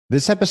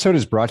This episode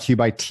is brought to you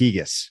by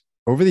Tegus.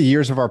 Over the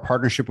years of our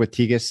partnership with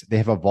Tegus, they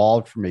have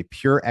evolved from a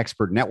pure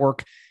expert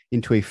network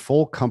into a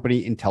full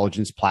company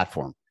intelligence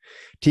platform.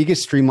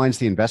 Tegus streamlines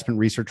the investment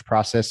research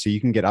process so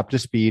you can get up to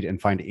speed and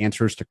find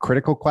answers to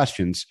critical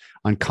questions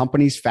on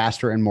companies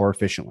faster and more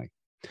efficiently.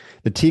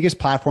 The Tegus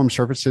platform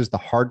surfaces the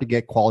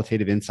hard-to-get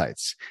qualitative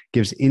insights,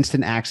 gives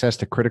instant access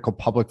to critical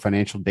public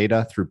financial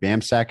data through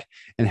BAMSEC,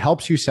 and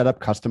helps you set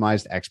up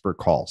customized expert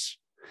calls.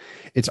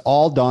 It's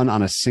all done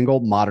on a single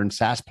modern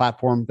SaaS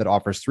platform that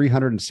offers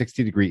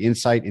 360-degree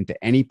insight into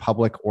any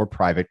public or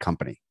private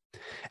company.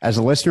 As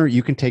a listener,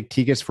 you can take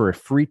Tegus for a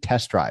free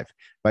test drive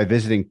by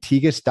visiting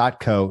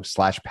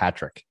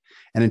tegus.co/Patrick.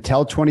 And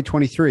until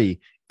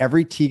 2023,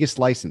 every Tegus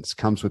license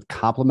comes with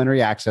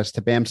complimentary access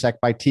to BAMSEC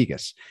by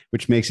Tegus,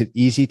 which makes it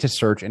easy to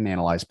search and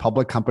analyze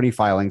public company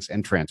filings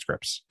and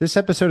transcripts. This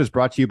episode is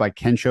brought to you by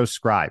Kensho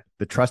Scribe,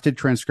 the trusted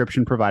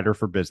transcription provider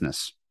for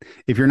business.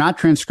 If you're not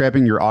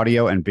transcribing your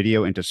audio and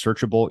video into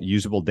searchable,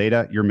 usable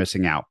data, you're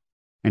missing out.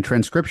 And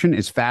transcription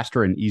is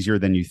faster and easier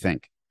than you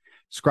think.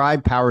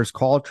 Scribe powers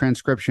call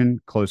transcription,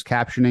 closed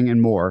captioning,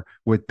 and more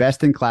with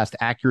best-in-class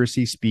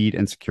accuracy, speed,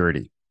 and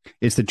security.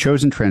 It's the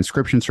chosen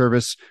transcription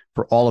service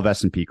for all of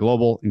S&P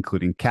Global,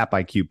 including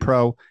CapIQ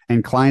Pro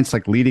and clients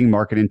like leading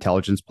market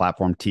intelligence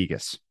platform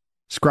Tegus.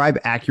 Scribe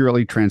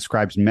accurately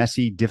transcribes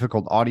messy,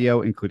 difficult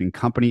audio, including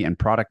company and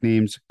product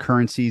names,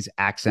 currencies,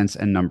 accents,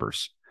 and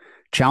numbers.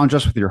 Challenge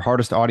us with your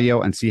hardest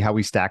audio and see how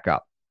we stack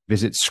up.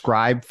 Visit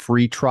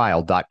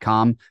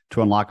scribefreetrial.com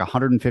to unlock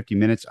 150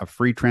 minutes of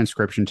free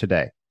transcription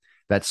today.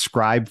 That's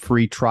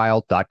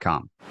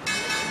scribefreetrial.com.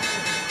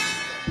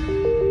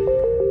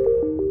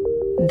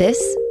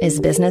 This is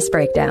Business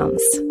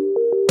Breakdowns.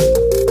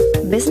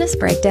 Business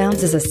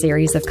Breakdowns is a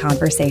series of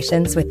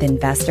conversations with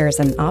investors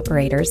and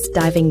operators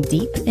diving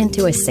deep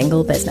into a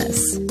single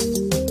business.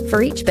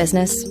 For each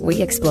business,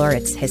 we explore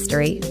its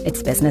history,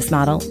 its business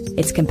model,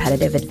 its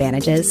competitive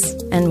advantages,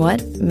 and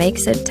what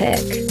makes it tick.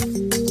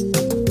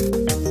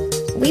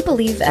 We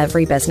believe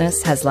every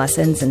business has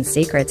lessons and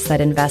secrets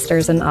that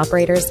investors and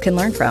operators can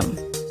learn from,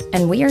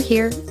 and we are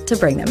here to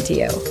bring them to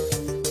you.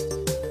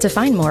 To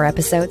find more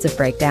episodes of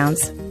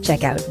Breakdowns,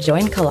 check out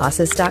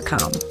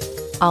joincolossus.com.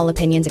 All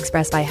opinions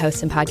expressed by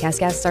hosts and podcast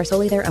guests are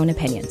solely their own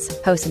opinions.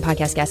 Hosts and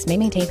podcast guests may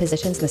maintain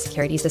positions in the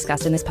securities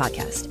discussed in this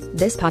podcast.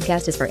 This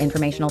podcast is for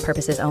informational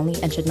purposes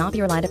only and should not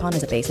be relied upon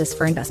as a basis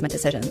for investment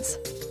decisions.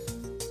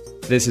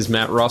 This is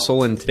Matt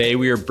Reustle, and today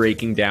we are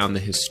breaking down the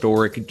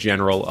historic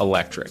General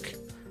Electric.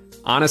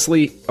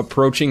 Honestly,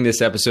 approaching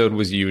this episode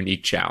was a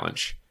unique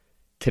challenge.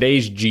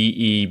 Today's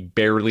GE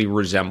barely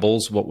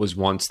resembles what was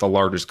once the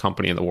largest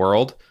company in the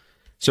world.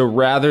 So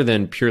rather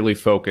than purely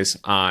focus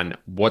on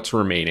what's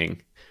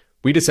remaining,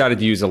 we decided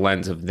to use a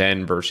lens of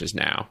then versus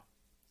now.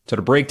 So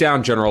to break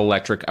down General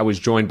Electric, I was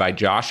joined by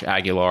Josh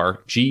Aguilar,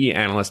 GE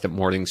Analyst at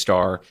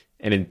Morningstar,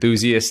 and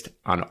enthusiast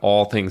on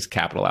all things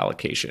capital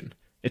allocation.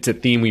 It's a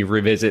theme we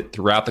revisit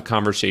throughout the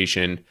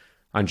conversation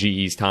on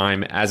GE's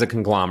time as a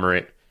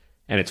conglomerate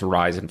and its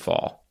rise and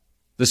fall.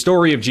 The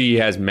story of GE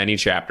has many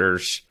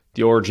chapters.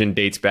 The origin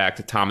dates back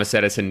to Thomas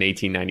Edison in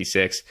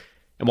 1896.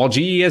 And while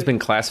GE has been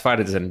classified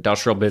as an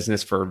industrial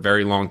business for a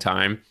very long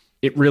time,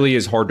 it really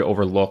is hard to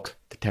overlook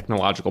the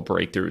technological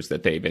breakthroughs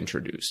that they've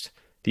introduced.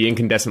 The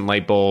incandescent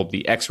light bulb,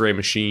 the X-ray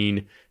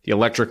machine, the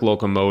electric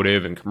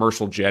locomotive, and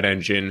commercial jet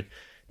engine.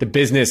 The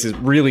business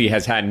really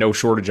has had no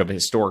shortage of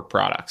historic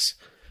products.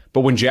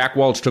 But when Jack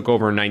Welch took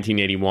over in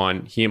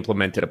 1981, he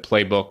implemented a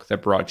playbook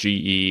that brought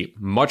GE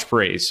much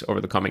praise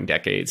over the coming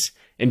decades.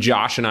 And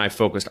Josh and I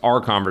focused our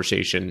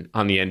conversation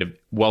on the end of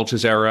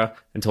Welch's era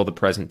until the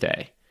present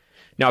day.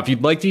 Now, if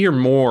you'd like to hear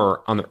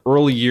more on the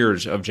early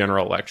years of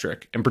General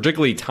Electric, and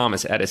particularly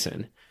Thomas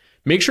Edison,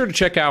 make sure to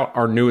check out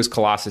our newest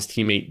Colossus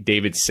teammate,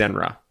 David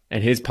Senra,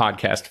 and his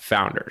podcast,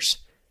 Founders.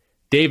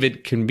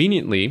 David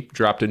conveniently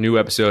dropped a new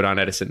episode on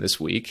Edison this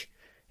week,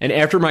 and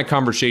after my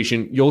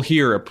conversation, you'll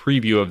hear a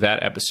preview of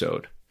that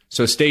episode.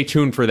 So stay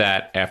tuned for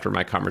that after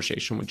my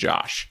conversation with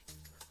Josh.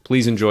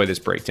 Please enjoy this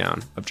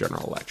breakdown of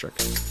General Electric.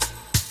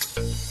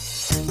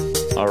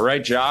 All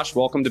right, Josh,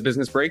 welcome to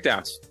Business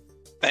Breakdowns.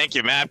 Thank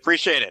you, Matt.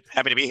 Appreciate it.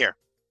 Happy to be here.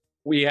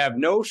 We have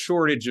no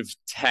shortage of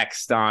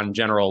text on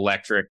General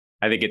Electric.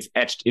 I think it's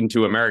etched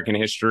into American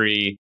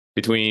history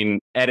between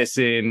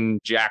Edison,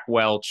 Jack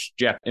Welch,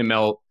 Jeff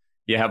Immelt.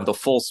 You have the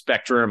full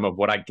spectrum of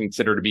what I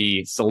consider to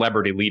be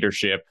celebrity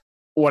leadership.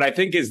 What I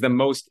think is the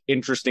most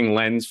interesting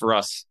lens for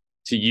us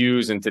to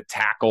use and to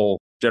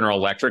tackle General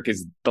Electric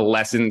is the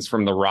lessons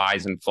from the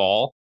rise and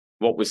fall.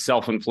 What was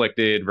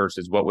self-inflicted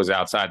versus what was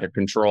outside their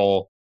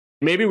control.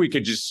 Maybe we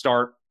could just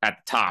start at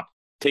the top.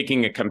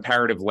 Taking a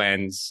comparative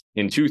lens,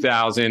 in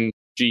 2000,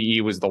 GE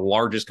was the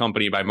largest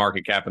company by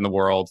market cap in the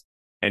world,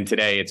 and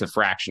today it's a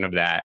fraction of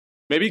that.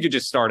 Maybe you could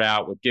just start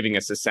out with giving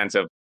us a sense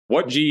of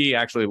what GE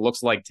actually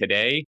looks like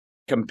today,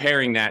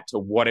 comparing that to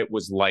what it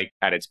was like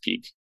at its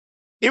peak.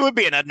 It would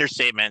be an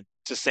understatement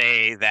to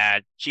say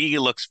that GE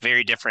looks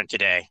very different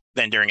today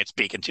than during its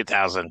peak in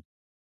 2000.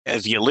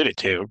 As you alluded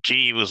to,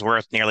 GE was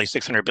worth nearly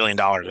 $600 billion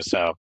or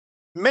so.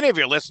 Many of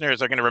your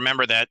listeners are going to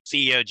remember that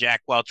CEO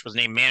Jack Welch was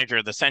named Manager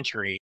of the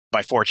Century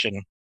by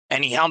Fortune,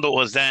 and he helmed what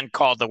was then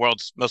called the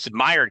world's most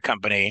admired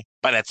company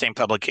by that same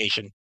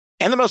publication,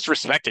 and the most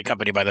respected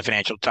company by the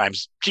Financial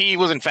Times. GE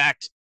was, in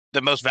fact,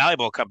 the most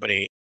valuable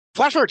company.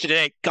 Flash forward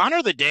today, gone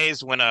are the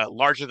days when a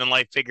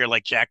larger-than-life figure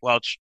like Jack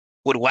Welch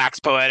would wax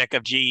poetic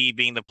of GE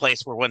being the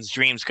place where one's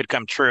dreams could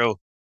come true,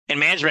 and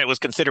management was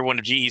considered one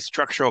of GE's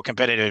structural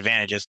competitive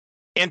advantages.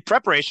 In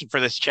preparation for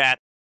this chat,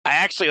 I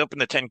actually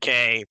opened the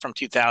 10K from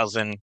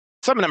 2000,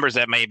 some numbers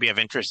that may be of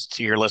interest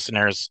to your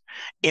listeners.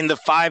 In the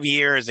 5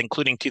 years,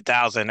 including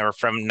 2000, or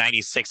from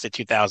 96 to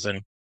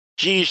 2000,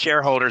 GE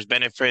shareholders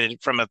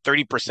benefited from a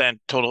 30%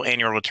 total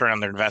annual return on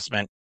their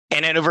investment.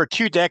 And in over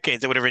 2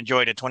 decades, it would have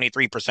enjoyed a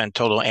 23%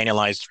 total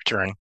annualized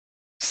return.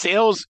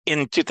 Sales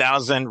in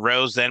 2000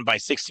 rose then by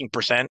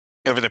 16%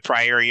 over the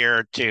prior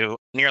year to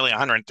nearly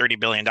 $130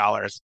 billion.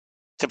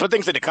 To put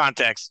things into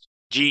context,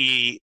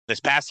 GE this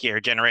past year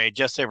generated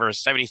just over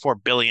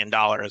 $74 billion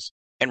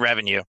in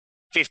revenue.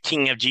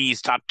 15 of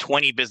GE's top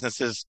 20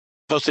 businesses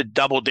posted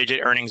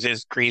double-digit earnings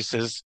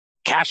increases.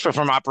 Cash flow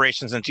from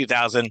operations in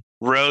 2000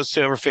 rose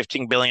to over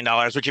 $15 billion,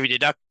 which if you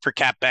deduct for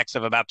CapEx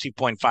of about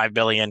 $2.5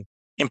 billion,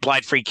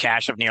 implied free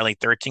cash of nearly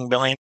 $13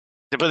 billion.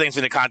 To put things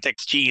into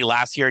context, GE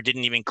last year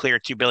didn't even clear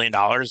 $2 billion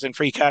in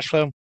free cash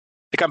flow.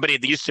 The company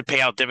that used to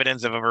pay out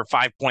dividends of over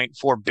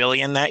 $5.4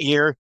 billion that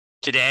year.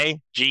 Today,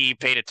 GE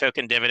paid a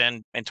token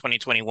dividend in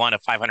 2021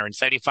 of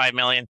 $575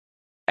 million.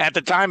 At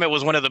the time, it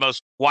was one of the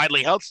most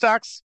widely held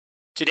stocks.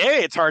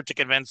 Today, it's hard to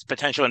convince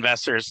potential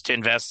investors to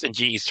invest in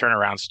GE's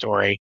turnaround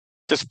story,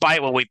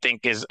 despite what we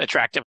think is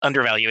attractive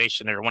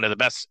undervaluation or one of the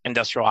best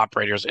industrial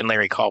operators in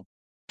Larry Culp.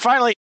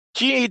 Finally,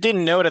 GE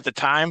didn't know it at the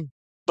time,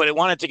 but it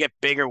wanted to get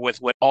bigger with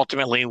what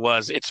ultimately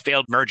was its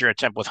failed merger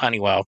attempt with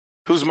Honeywell,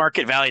 whose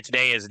market value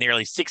today is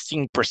nearly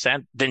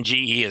 16% than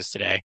GE is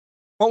today.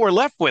 What we're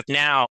left with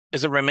now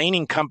is a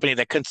remaining company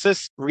that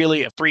consists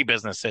really of 3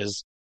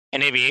 businesses: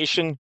 in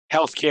aviation,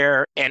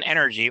 healthcare, and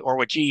energy, or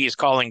what GE is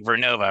calling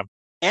Vernova,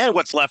 and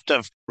what's left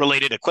of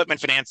related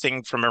equipment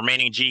financing from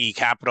remaining GE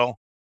Capital,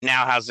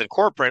 now housed in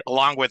corporate,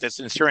 along with its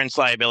insurance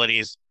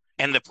liabilities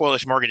and the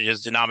Polish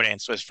mortgages denominated in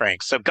Swiss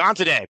francs. So gone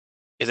today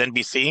is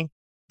NBC,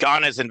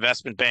 gone is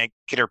investment bank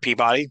Kidder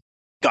Peabody,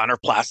 gone are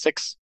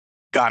plastics,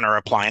 gone are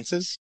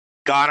appliances,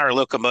 gone are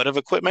locomotive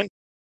equipment,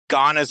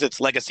 gone is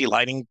its legacy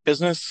lighting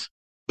business,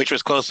 which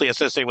was closely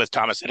associated with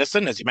Thomas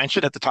Edison, as you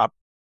mentioned at the top.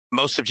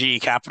 Most of GE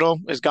Capital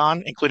is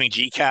gone, including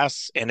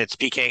GCAS and its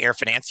PK Air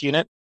Finance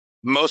unit.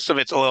 Most of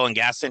its oil and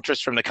gas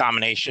interest from the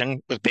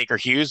combination with Baker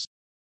Hughes.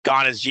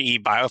 Gone is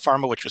GE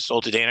Biopharma, which was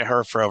sold to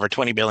Danaher for over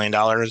 $20 billion,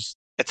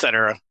 et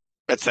cetera,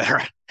 et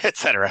cetera, et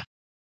cetera.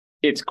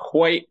 It's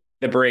quite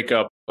the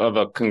breakup of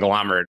a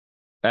conglomerate.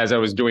 As I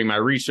was doing my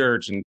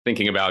research and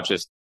thinking about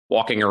just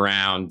walking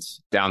around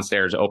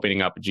downstairs,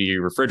 opening up a GE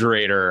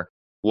refrigerator,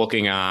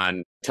 looking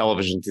on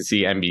television to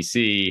see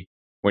NBC,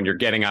 when you're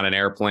getting on an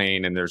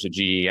airplane and there's a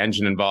GE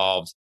engine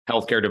involved,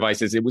 healthcare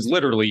devices, it was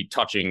literally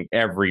touching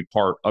every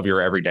part of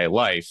your everyday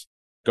life.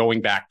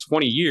 Going back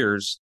 20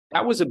 years,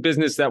 that was a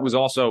business that was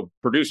also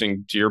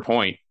producing, to your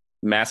point,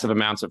 massive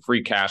amounts of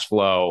free cash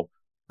flow,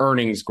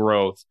 earnings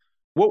growth.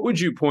 What would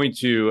you point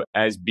to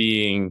as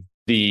being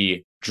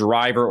the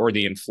driver or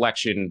the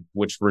inflection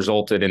which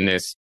resulted in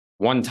this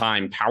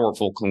one-time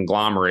powerful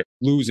conglomerate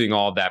losing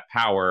all that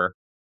power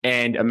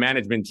and a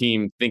management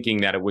team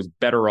thinking that it was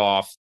better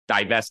off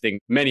divesting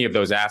many of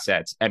those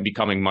assets and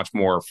becoming much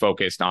more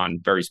focused on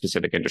very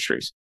specific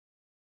industries?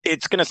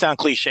 It's going to sound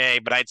cliche,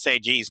 but I'd say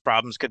GE's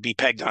problems could be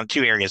pegged on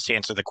 2 areas to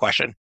answer the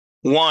question.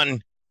 1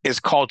 is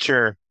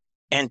culture,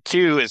 and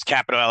 2 is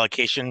capital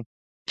allocation.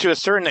 To a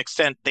certain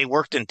extent, they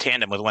worked in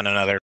tandem with one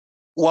another.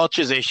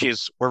 Welch's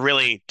issues were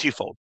really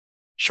twofold: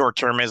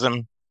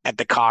 short-termism at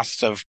the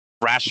cost of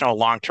rational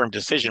long-term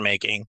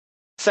decision-making.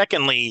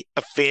 Secondly,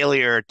 a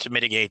failure to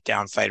mitigate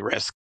downside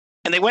risk.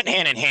 And they went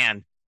hand in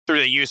hand through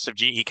the use of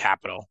GE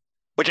Capital,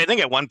 which I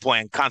think at one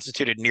point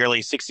constituted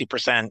nearly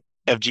 60%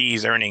 of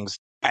GE's earnings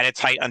at its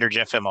height under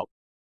Jeff Immelt.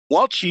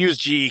 Welch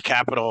used GE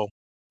Capital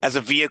as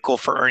a vehicle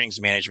for earnings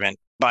management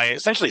by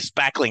essentially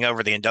spackling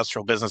over the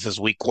industrial business's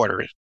weak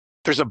quarters.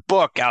 There's a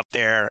book out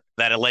there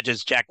that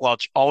alleges Jack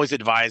Welch always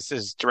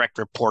advises direct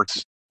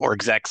reports or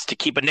execs to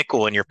keep a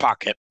nickel in your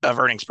pocket of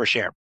earnings per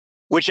share,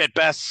 which at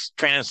best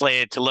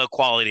translated to low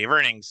quality of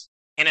earnings.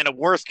 And in a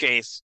worst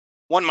case,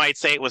 one might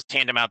say it was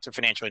tantamount to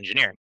financial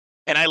engineering.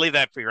 And I leave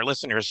that for your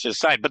listeners to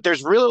decide. But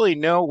there's really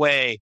no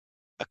way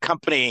a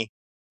company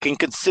can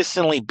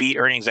consistently beat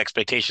earnings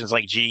expectations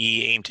like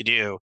GE aimed to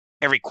do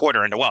every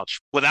quarter under Welch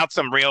without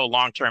some real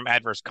long-term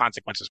adverse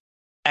consequences.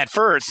 At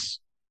first,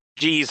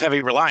 GE's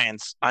heavy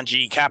reliance on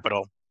GE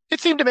Capital,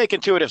 it seemed to make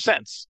intuitive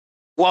sense.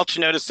 Welch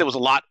noticed it was a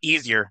lot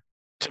easier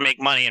to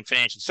make money in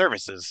financial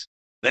services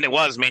than it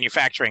was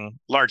manufacturing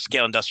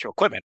large-scale industrial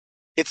equipment.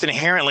 It's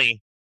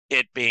inherently,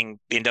 it being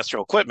the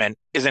industrial equipment,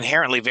 is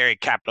inherently very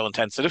capital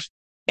intensive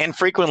and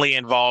frequently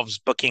involves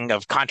booking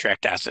of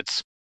contract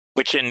assets,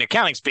 which in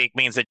accounting speak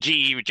means that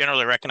GE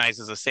generally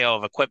recognizes the sale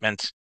of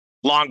equipment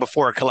long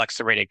before it collects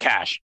the rated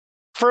cash.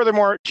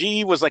 Furthermore,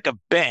 GE was like a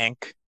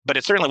bank, but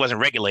it certainly wasn't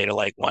regulated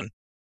like one.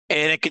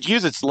 And it could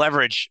use its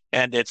leverage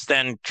and its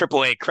then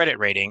AAA credit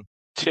rating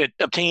to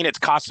obtain its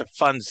cost of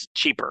funds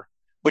cheaper,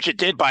 which it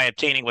did by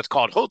obtaining what's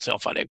called wholesale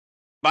funding.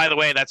 By the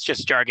way, that's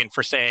just jargon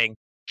for saying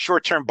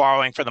short-term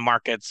borrowing for the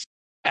markets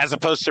as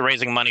opposed to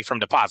raising money from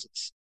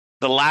deposits.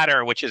 The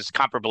latter, which is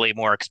comparably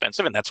more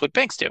expensive, and that's what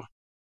banks do.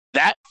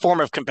 That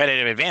form of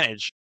competitive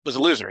advantage was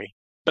illusory,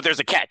 but there's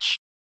a catch.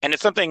 And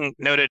it's something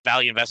noted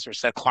value investor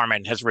Seth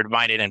Klarman has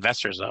reminded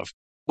investors of.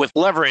 With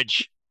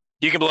leverage,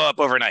 you can blow up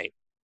overnight.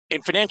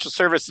 In financial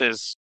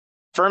services,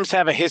 firms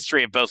have a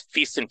history of both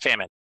feast and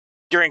famine.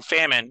 During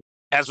famine,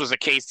 as was the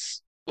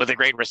case with the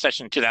Great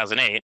Recession in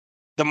 2008,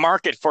 the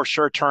market for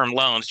short-term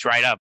loans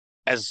dried up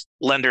as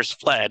lenders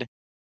fled,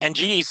 and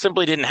GE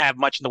simply didn't have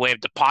much in the way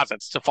of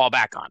deposits to fall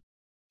back on.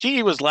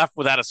 GE was left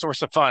without a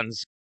source of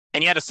funds,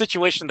 and yet a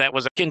situation that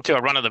was akin to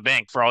a run of the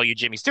bank for all you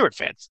Jimmy Stewart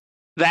fans.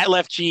 That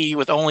left GE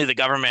with only the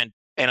government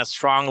and a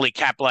strongly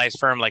capitalized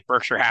firm like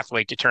Berkshire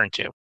Hathaway to turn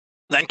to.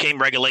 Then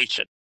came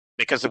regulation,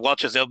 because of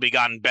Welch's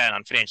ill-begotten bet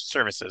on financial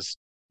services.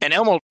 And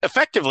Immelt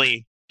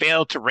effectively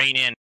failed to rein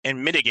in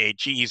and mitigate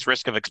GE's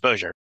risk of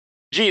exposure.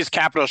 GE's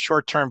capital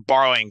short-term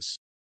borrowings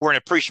were an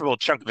appreciable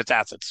chunk of its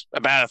assets,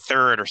 about a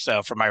third or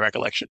so from my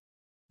recollection.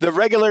 The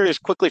regulators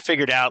quickly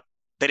figured out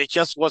that it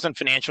just wasn't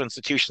financial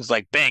institutions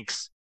like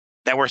banks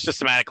that were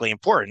systematically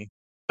important,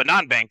 but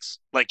non-banks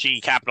like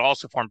GE Capital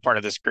also formed part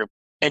of this group.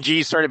 And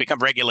GE started to become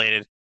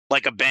regulated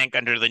like a bank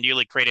under the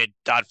newly created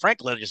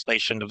Dodd-Frank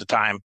legislation of the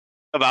time,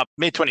 about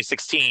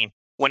mid-2016,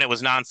 when it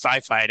was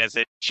non-sci-fied as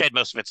it shed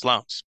most of its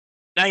loans.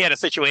 Now you had a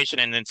situation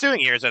in the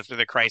ensuing years after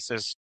the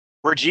crisis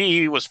where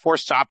GE was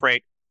forced to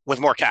operate with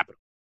more capital.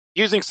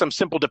 Using some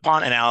simple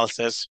DuPont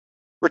analysis,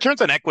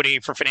 returns on equity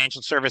for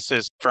financial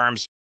services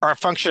firms are a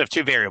function of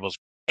two variables.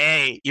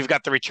 A, you've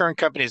got the return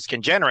companies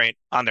can generate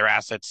on their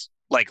assets,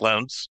 like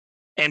loans,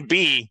 and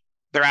B,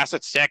 their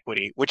assets to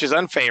equity, which is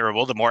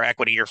unfavorable the more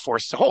equity you're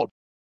forced to hold.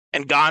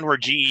 And gone were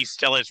GE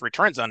still has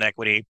returns on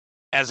equity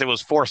as it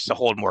was forced to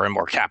hold more and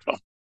more capital.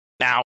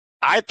 Now,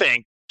 I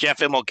think Jeff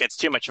Immelt gets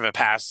too much of a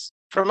pass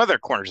from other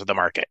corners of the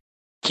market.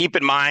 Keep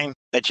in mind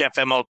that Jeff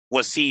Immelt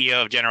was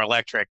CEO of General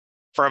Electric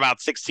for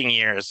about 16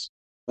 years,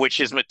 which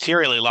is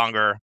materially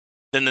longer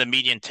than the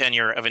median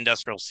tenure of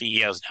industrial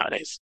CEOs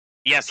nowadays.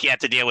 Yes, he had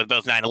to deal with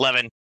both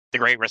 9/11, the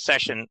Great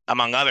Recession,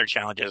 among other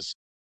challenges,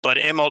 but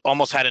Immelt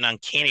almost had an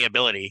uncanny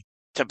ability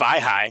to buy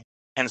high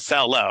and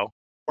sell low,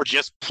 or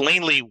just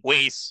plainly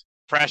waste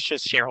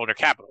precious shareholder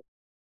capital.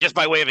 Just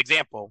by way of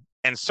example,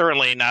 and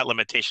certainly not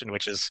limitation,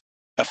 which is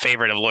a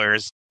favorite of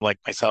lawyers like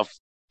myself,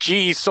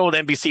 GE sold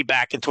NBC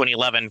back in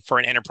 2011 for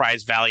an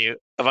enterprise value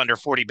of under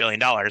 $40 billion,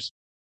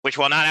 which,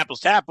 while not apples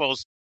to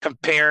apples,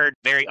 compared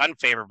very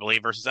unfavorably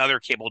versus other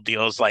cable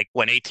deals like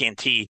when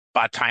AT&T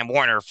bought Time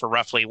Warner for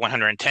roughly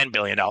 $110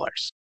 billion.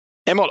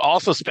 Immelt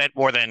also spent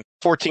more than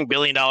 $14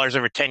 billion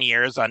over 10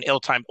 years on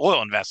ill-timed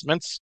oil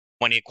investments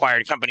when he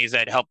acquired companies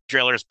that helped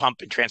drillers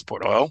pump and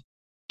transport oil.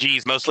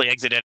 GE's mostly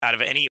exited out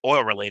of any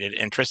oil-related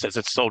interest as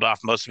it sold off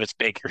most of its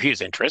Baker Hughes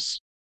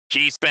interests.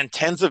 GE spent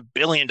tens of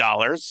billion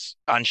dollars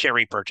on share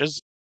repurchase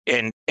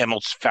in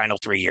Immelt's final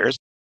 3 years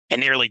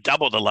and nearly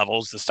double the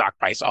levels the stock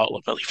price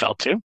ultimately fell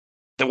to.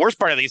 The worst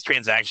part of these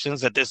transactions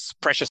is that this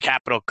precious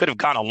capital could have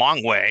gone a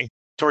long way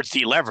towards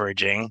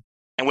deleveraging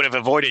and would have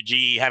avoided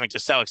GE having to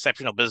sell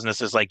exceptional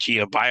businesses like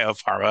GE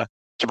Biopharma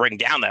to bring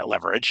down that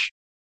leverage.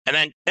 And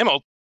then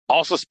Immelt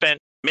also spent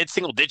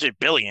mid-single-digit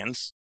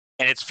billions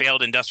in its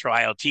failed industrial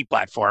IoT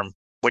platform,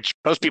 which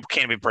most people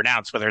can't even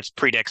pronounce, whether it's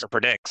Predix or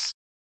Predix,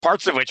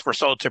 parts of which were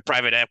sold to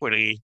private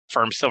equity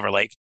firm Silver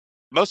Lake,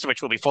 most of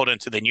which will be folded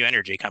into the new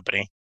energy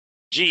company.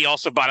 GE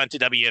also bought into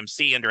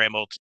WMC under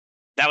Immelt.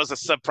 That was a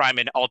subprime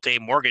and Alt-A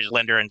mortgage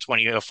lender in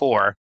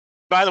 2004.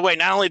 By the way,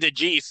 not only did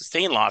GE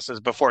sustain losses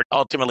before it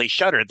ultimately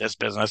shuttered this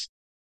business,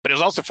 but it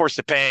was also forced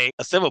to pay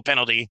a civil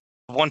penalty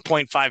of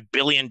 $1.5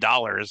 billion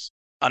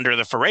under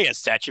the FOREA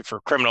statute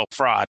for criminal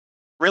fraud.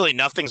 Really,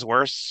 nothing's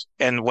worse,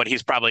 and what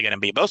he's probably going to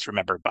be most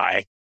remembered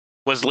by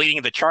was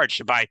leading the charge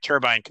to buy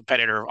turbine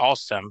competitor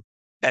Alstom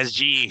as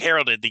GE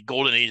heralded the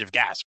golden age of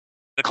gas.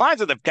 The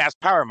declines of the gas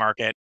power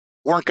market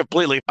weren't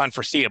completely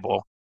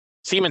unforeseeable.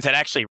 Siemens had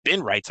actually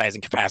been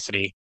right-sizing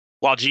capacity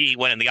while GE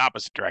went in the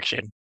opposite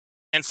direction.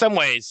 In some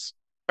ways,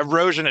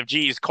 erosion of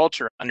GE's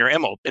culture under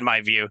Immelt, in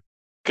my view,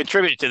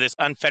 contributed to this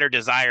unfettered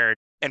desire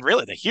and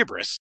really the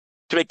hubris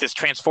to make this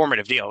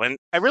transformative deal. And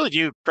I really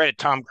do credit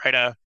Tom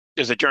Greta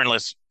as a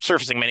journalist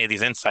surfacing many of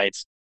these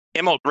insights.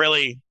 Immelt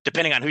really,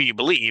 depending on who you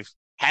believe,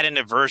 had an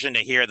aversion to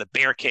hear the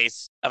bear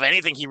case of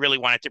anything he really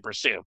wanted to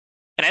pursue.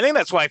 And I think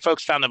that's why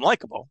folks found him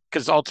likable,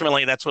 because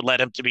ultimately that's what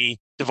led him to be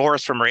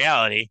divorced from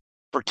reality,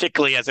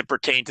 particularly as it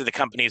pertained to the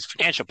company's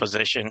financial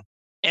position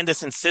and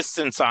this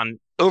insistence on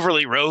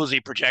overly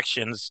rosy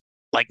projections,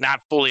 like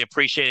not fully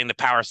appreciating the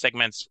power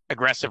segment's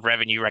aggressive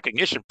revenue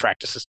recognition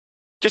practices.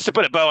 Just to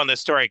put a bow on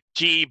this story,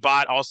 GE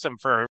bought Alstom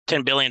for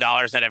 $10 billion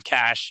net of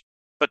cash,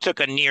 but took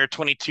a near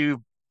 $22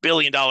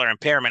 billion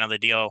impairment on the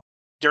deal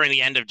during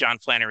the end of John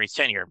Flannery's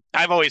tenure.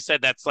 I've always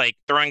said that's like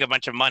throwing a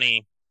bunch of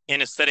money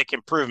in aesthetic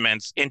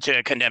improvements into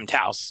a condemned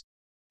house.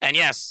 And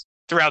yes,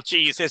 throughout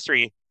GE's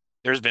history,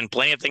 there's been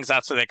plenty of things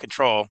outside their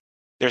control.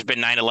 There's been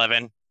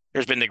 9/11,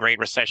 there's been the Great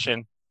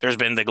Recession, there's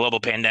been the global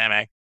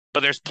pandemic,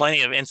 but there's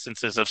plenty of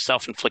instances of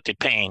self-inflicted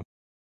pain.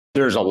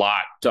 There's a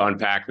lot to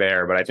unpack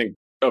there, but I think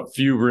a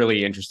few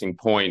really interesting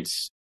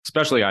points,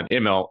 especially on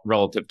Immelt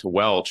relative to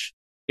Welch.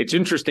 It's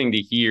interesting to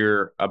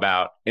hear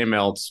about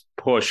Immelt's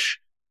push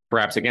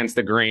perhaps against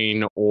the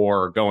grain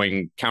or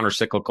going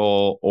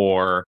countercyclical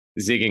or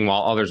zigging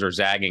while others are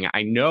zagging.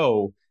 I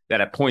know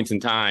that at points in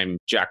time,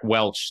 Jack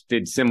Welch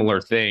did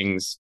similar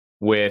things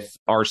with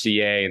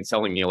RCA and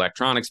selling the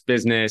electronics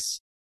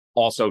business,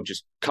 also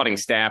just cutting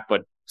staff,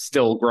 but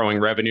still growing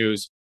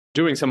revenues,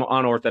 doing some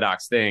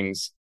unorthodox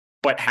things,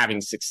 but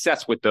having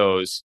success with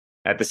those.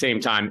 At the same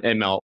time,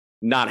 Immelt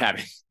not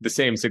having the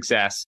same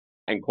success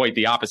and quite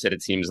the opposite,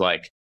 it seems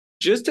like.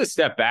 Just to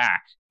step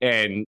back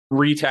and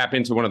re-tap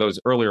into one of those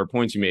earlier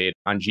points you made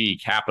on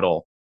GE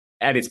Capital.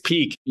 At its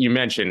peak, you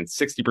mentioned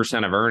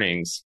 60% of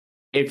earnings.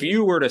 If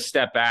you were to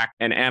step back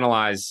and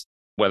analyze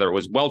whether it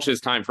was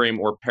Welch's timeframe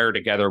or paired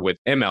together with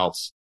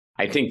Immelt's,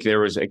 I think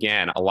there was,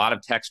 again, a lot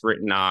of text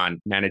written on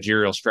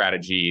managerial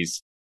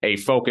strategies, a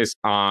focus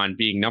on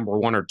being number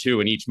one or two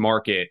in each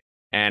market,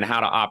 and how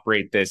to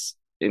operate this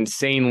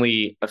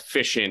insanely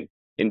efficient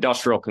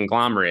industrial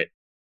conglomerate.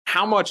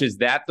 How much is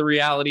that the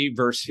reality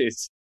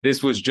versus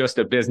this was just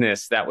a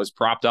business that was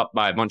propped up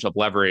by a bunch of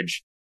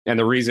leverage? And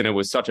the reason it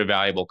was such a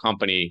valuable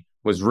company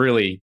was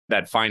really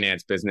that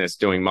finance business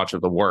doing much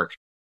of the work.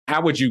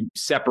 How would you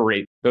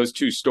separate those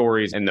two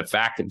stories and the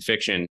fact and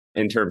fiction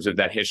in terms of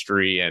that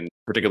history and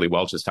particularly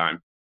Welch's time?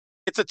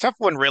 It's a tough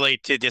one really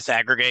to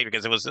disaggregate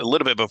because it was a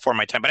little bit before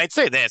my time. But I'd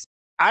say this,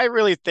 I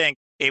really think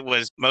it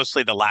was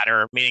mostly the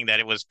latter, meaning that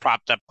it was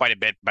propped up quite a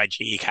bit by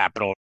GE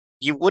Capital.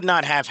 You would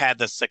not have had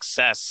the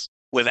success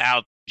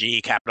without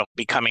GE Capital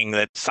becoming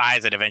the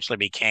size it eventually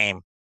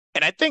became.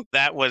 And I think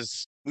that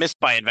was missed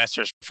by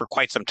investors for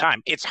quite some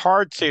time. It's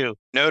hard to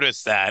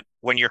notice that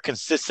when you're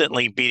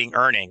consistently beating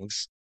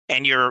earnings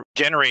and you're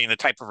generating the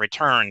type of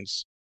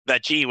returns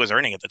that GE was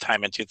earning at the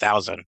time in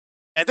 2000.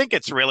 I think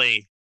it's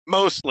really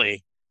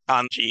mostly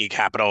on GE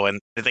Capital, and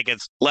I think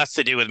it's less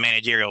to do with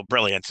managerial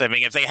brilliance. I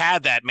mean, if they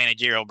had that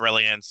managerial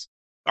brilliance,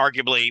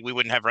 arguably we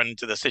wouldn't have run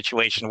into the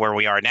situation where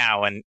we are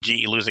now and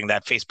GE losing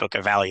that Facebook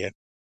of value.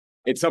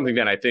 It's something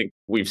that I think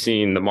we've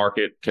seen the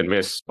market can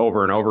miss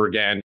over and over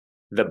again.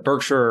 The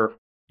Berkshire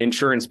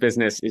insurance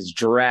business is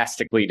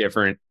drastically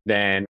different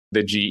than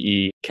the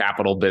GE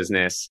Capital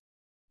business.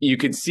 You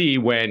could see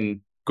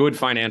when good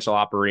financial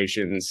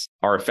operations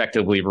are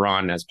effectively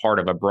run as part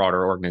of a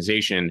broader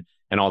organization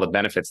and all the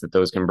benefits that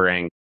those can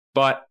bring.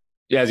 But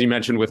as you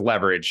mentioned with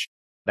leverage,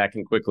 that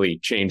can quickly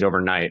change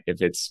overnight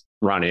if it's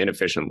run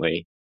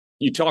inefficiently.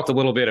 You talked a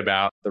little bit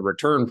about the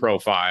return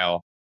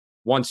profile.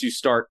 Once you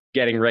start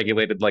getting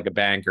regulated like a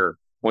bank, or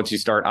once you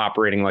start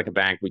operating like a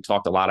bank, we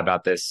talked a lot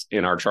about this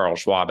in our Charles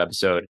Schwab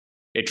episode,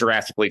 it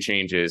drastically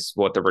changes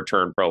what the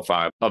return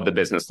profile of the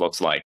business looks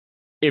like.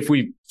 If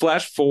we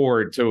flash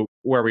forward to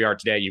where we are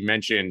today, you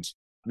mentioned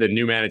the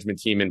new management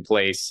team in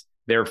place,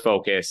 their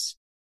focus.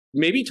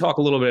 Maybe talk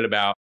a little bit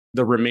about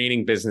the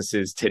remaining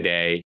businesses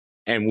today,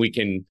 and we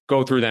can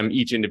go through them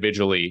each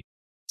individually.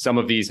 Some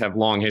of these have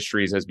long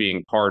histories as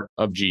being part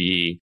of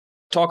GE.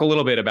 Talk a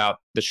little bit about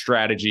the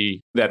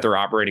strategy that they're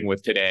operating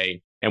with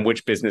today and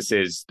which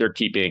businesses they're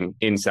keeping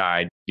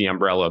inside the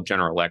umbrella of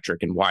General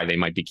Electric and why they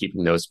might be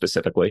keeping those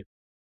specifically.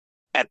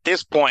 At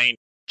this point,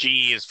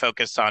 GE is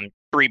focused on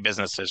three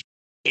businesses: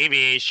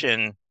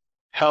 aviation,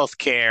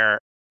 healthcare,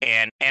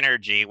 and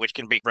energy, which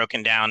can be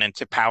broken down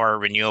into power,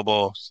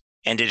 renewables,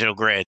 and digital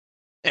grid.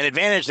 An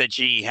advantage that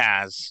GE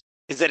has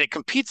is that it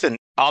competes in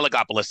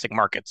oligopolistic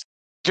markets.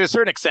 To a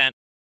certain extent,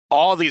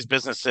 all of these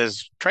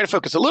businesses try to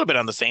focus a little bit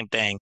on the same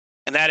thing,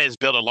 and that is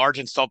build a large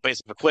installed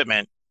base of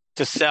equipment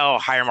to sell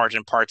higher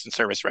margin parts and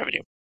service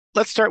revenue.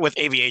 Let's start with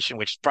aviation,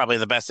 which is probably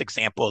the best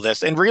example of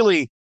this, and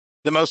really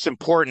the most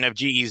important of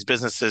GE's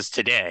businesses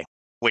today,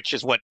 which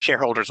is what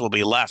shareholders will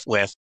be left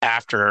with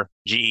after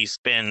GE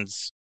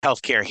spins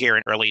healthcare here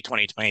in early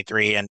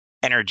 2023 and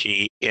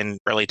energy in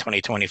early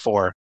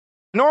 2024.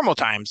 Normal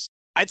times,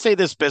 I'd say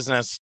this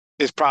business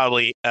is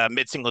probably a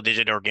mid-single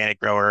digit organic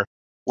grower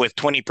with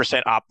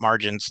 20% op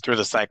margins through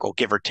the cycle,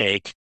 give or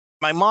take.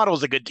 My model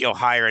is a good deal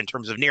higher in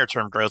terms of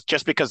near-term growth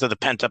just because of the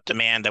pent-up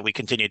demand that we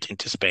continue to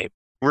anticipate.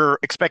 We're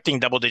expecting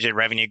double-digit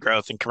revenue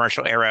growth in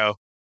commercial aero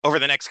over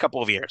the next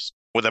couple of years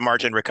with a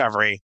margin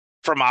recovery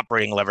from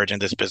operating leverage in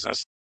this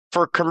business.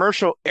 For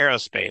commercial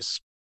aerospace,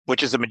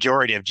 which is the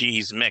majority of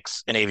GE's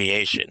mix in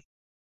aviation,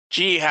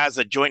 GE has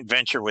a joint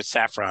venture with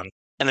Safran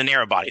in the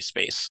narrow-body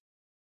space,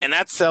 and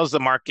that sells the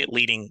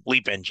market-leading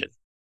LEAP engine.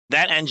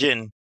 That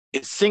engine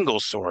is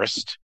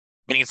single-sourced,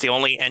 meaning it's the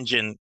only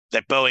engine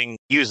that Boeing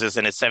uses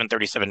in its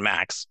 737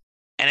 MAX,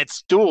 and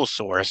it's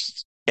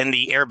dual-sourced in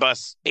the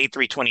Airbus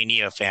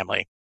A320neo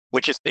family,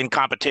 which is in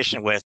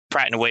competition with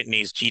Pratt &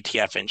 Whitney's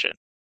GTF engine.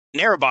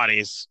 Narrow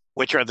bodies,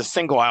 which are the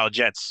single-aisle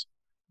jets,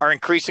 are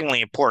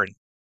increasingly important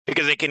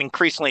because they can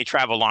increasingly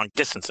travel long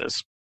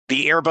distances.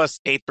 The Airbus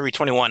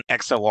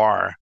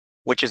A321XLR,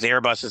 which is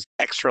Airbus's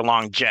extra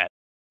long jet,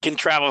 can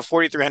travel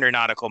 4,300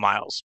 nautical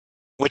miles,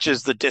 which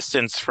is the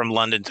distance from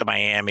London to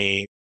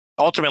Miami.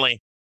 Ultimately,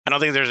 I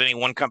don't think there's any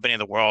one company in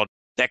the world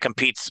that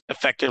competes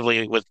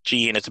effectively with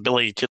GE in its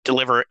ability to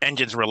deliver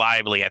engines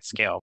reliably at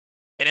scale.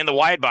 And in the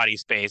wide body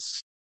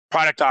space,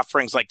 product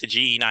offerings like the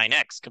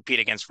GE9X compete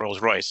against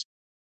Rolls-Royce.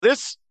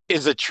 This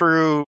is a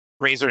true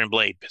razor and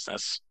blade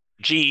business.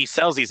 GE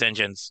sells these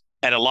engines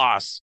at a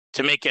loss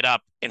to make it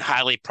up in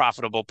highly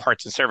profitable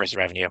parts and service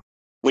revenue,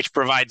 which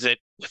provides it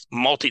with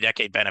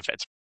multi-decade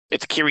benefits.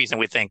 It's a key reason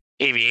we think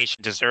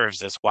aviation deserves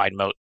this wide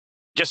moat.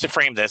 Just to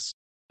frame this,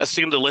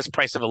 assume the list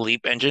price of a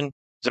LEAP engine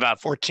is about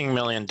 $14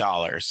 million.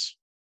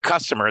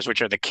 Customers,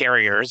 which are the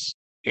carriers,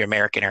 your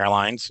American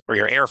Airlines, or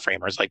your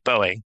airframers like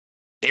Boeing,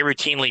 they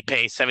routinely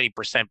pay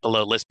 70%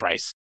 below list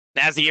price.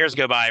 And as the years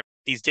go by,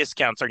 these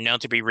discounts are known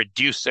to be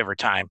reduced over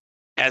time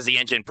as the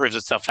engine proves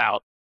itself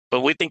out.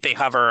 But we think they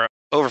hover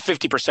over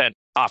 50%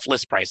 off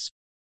list price.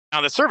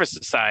 On the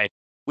services side,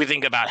 we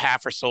think about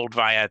half are sold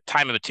via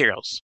time and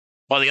materials,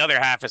 while the other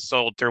half is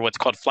sold through what's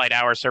called flight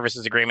hour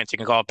services agreements. You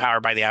can call it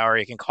power by the hour.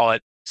 You can call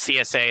it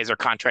CSAs or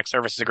contract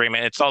services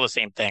agreement. It's all the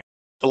same thing.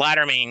 The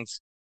latter means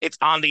it's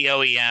on the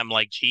OEM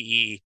like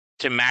GE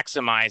to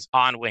maximize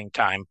on-wing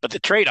time. But the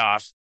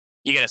trade-off,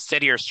 you get a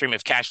steadier stream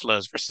of cash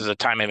flows versus a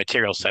time and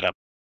material setup.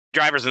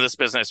 Drivers in this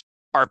business,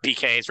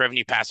 RPKs,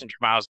 revenue passenger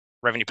miles,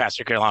 revenue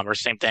passenger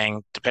kilometers, same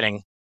thing,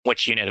 depending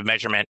which unit of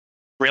measurement.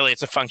 Really,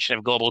 it's a function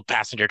of global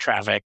passenger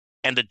traffic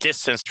and the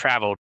distance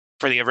traveled.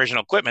 For the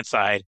original equipment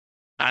side.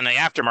 On the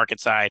aftermarket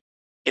side,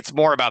 it's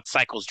more about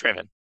cycles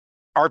driven.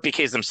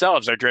 RPKs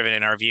themselves are driven,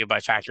 in our view, by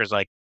factors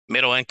like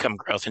middle income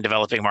growth in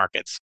developing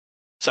markets.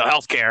 So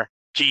healthcare,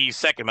 GE's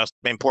second most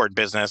important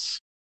business,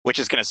 which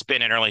is going to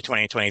spin in early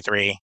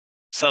 2023,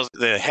 sells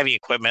the heavy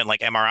equipment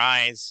like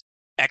MRIs,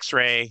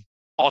 X-ray,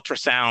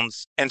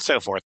 ultrasounds, and so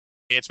forth.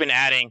 It's been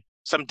adding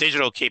some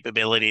digital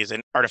capabilities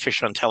and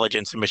artificial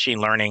intelligence and machine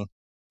learning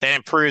that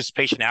improves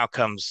patient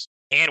outcomes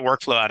and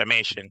workflow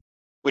automation,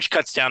 which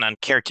cuts down on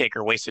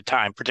caretaker wasted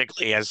time,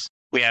 particularly as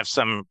we have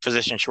some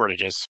physician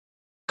shortages.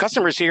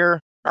 Customers here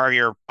are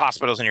your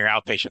hospitals and your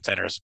outpatient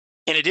centers.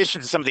 In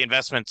addition to some of the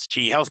investments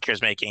GE Healthcare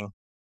is making,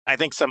 I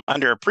think some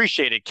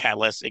underappreciated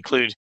catalysts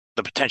include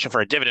the potential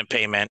for a dividend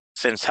payment,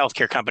 since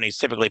healthcare companies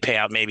typically pay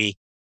out maybe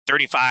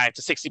 35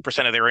 to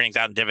 60% of their earnings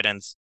out in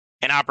dividends,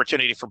 an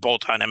opportunity for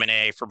bolt-on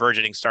M&A for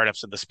burgeoning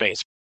startups in the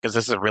space, because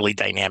this is a really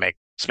dynamic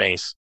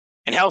space.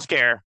 In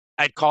healthcare,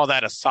 I'd call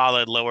that a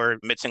solid lower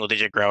mid-single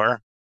digit grower,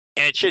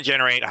 and it should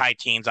generate high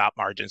teens op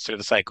margins through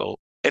the cycle.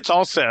 It's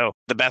also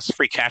the best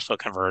free cash flow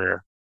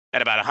converter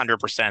at about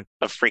 100%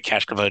 of free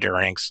cash converted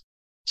earnings.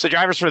 So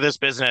drivers for this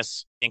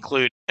business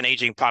include an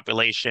aging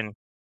population,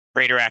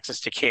 greater access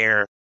to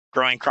care,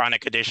 growing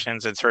chronic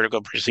conditions and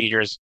surgical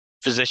procedures,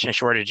 physician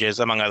shortages,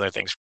 among other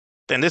things.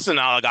 Then this is an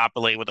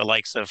oligopoly with the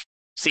likes of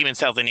Siemens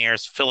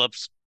Healthineers,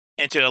 Philips,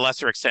 and to a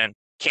lesser extent,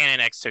 Canon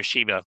X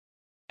Toshiba.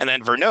 And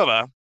then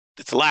Vernova,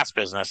 that's the last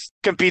business,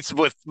 competes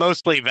with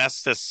mostly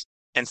Vestas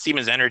and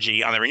Siemens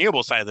Energy on the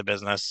renewable side of the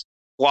business,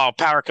 while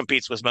power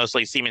competes with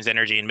mostly Siemens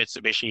Energy and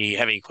Mitsubishi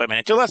Heavy Equipment,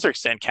 and to a lesser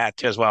extent,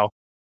 CAT as well.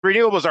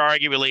 Renewables are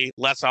arguably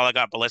less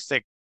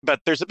oligopolistic, but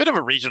there's a bit of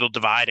a regional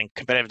divide and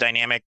competitive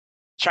dynamic.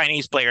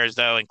 Chinese players,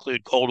 though,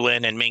 include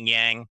Goldwind and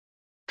Mingyang.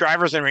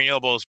 Drivers in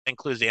renewables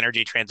includes the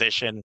energy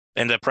transition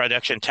and the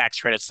production tax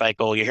credit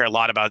cycle. You hear a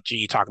lot about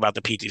GE talk about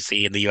the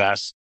PTC in the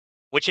US,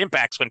 which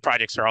impacts when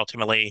projects are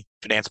ultimately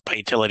financed by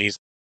utilities.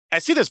 I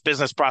see this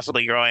business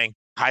possibly growing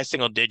high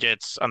single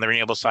digits on the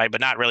renewable side,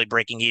 but not really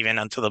breaking even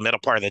until the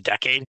middle part of the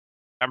decade.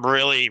 I'm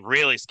really,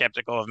 really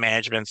skeptical of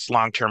management's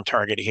long-term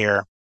target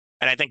here.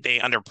 And I think they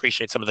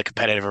underappreciate some of the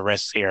competitive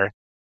risks here.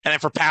 And then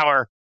for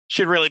power,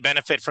 should really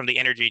benefit from the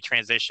energy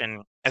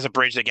transition as a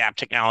bridge the gap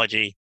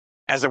technology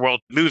as the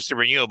world moves to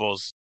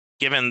renewables,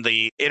 given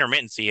the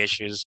intermittency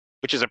issues,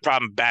 which is a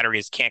problem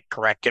batteries can't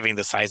correct given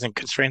the sizing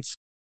constraints.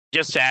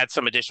 Just to add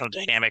some additional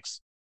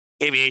dynamics,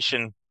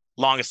 aviation,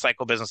 longest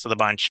cycle business of the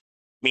bunch,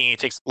 meaning it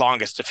takes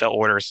longest to fill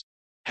orders.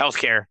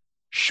 Healthcare,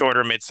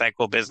 shorter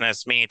mid-cycle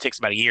business, meaning it takes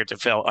about a year to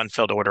fill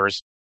unfilled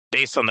orders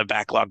based on the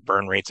backlog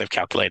burn rates I've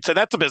calculated. So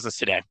that's the business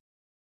today.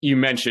 You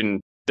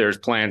mentioned there's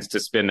plans to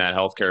spin that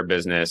healthcare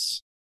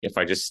business. If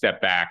I just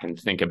step back and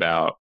think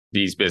about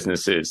these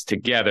businesses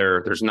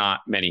together, there's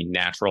not many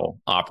natural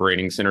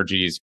operating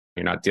synergies.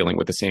 You're not dealing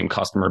with the same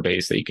customer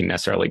base that you can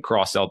necessarily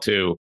cross-sell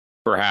to.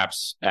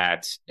 Perhaps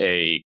at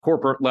a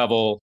corporate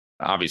level,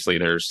 obviously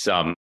there's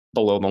some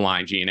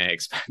below-the-line G&A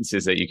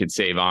expenses that you could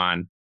save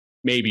on.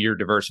 Maybe you're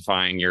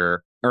diversifying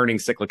your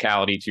earnings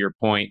cyclicality, to your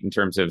point, in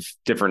terms of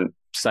different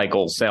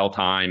cycle sale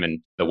time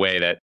and the way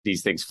that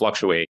these things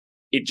fluctuate.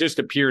 It just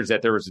appears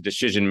that there was a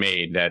decision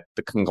made that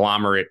the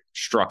conglomerate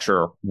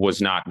structure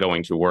was not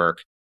going to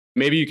work.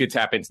 Maybe you could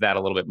tap into that a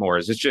little bit more.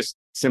 Is this just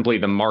simply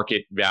the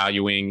market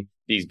valuing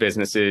these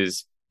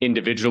businesses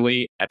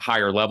individually at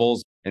higher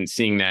levels and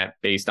seeing that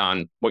based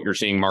on what you're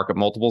seeing market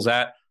multiples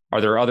at? Are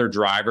there other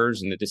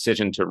drivers in the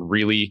decision to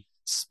really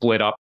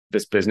split up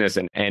this business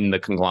and end the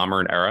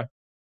conglomerate era?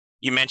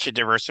 You mentioned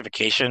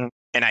diversification,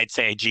 and I'd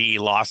say GE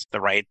lost the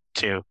right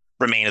to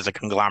remain as a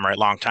conglomerate a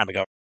long time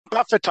ago.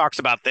 Buffett talks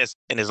about this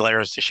in his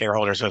letters to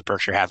shareholders with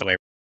Berkshire Hathaway.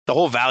 The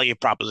whole value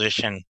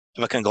proposition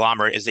of a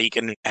conglomerate is that you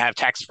can have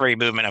tax-free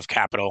movement of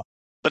capital.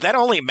 But that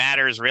only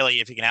matters really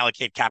if you can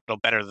allocate capital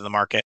better than the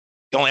market.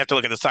 You only have to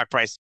look at the stock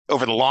price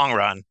over the long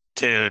run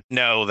to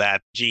know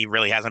that GE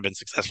really hasn't been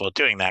successful at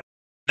doing that.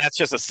 That's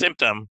just a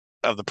symptom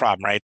of the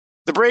problem, right?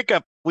 The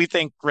breakup, we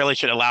think, really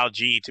should allow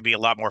GE to be a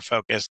lot more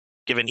focused,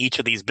 given each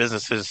of these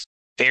businesses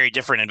very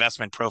different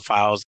investment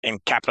profiles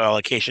and capital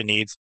allocation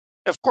needs.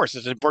 Of course,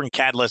 it's an important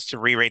catalyst to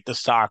re-rate the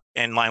stock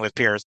in line with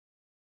peers.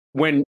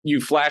 When you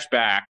flash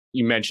back,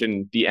 you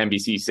mentioned the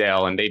NBC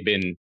sale, and they've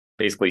been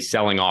basically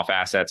selling off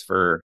assets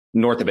for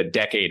north of a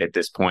decade at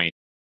this point.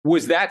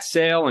 Was that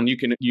sale, and you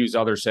can use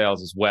other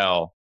sales as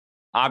well,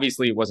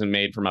 obviously it wasn't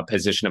made from a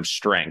position of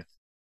strength,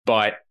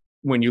 but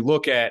when you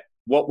look at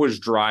what was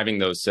driving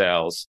those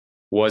sales,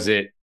 was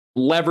it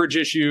leverage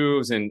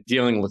issues and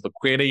dealing with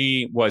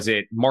liquidity? Was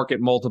it market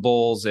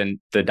multiples and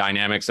the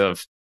dynamics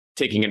of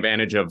taking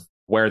advantage of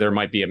where there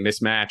might be a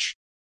mismatch?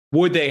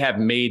 Would they have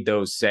made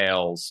those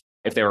sales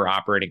if they were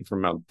operating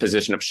from a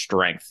position of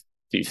strength,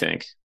 do you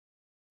think?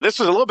 This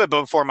was a little bit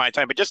before my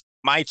time, but just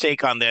my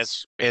take on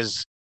this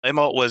is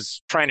Immelt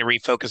was trying to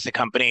refocus the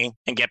company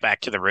and get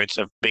back to the roots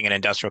of being an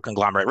industrial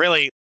conglomerate.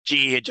 Really,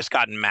 GE had just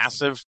gotten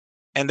massive,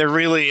 and there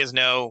really is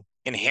no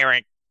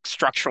inherent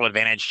structural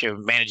advantage to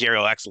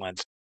managerial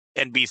excellence.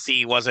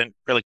 NBC wasn't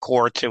really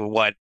core to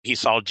what he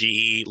saw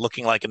GE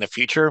looking like in the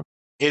future.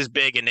 His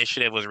big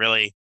initiative was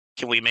really,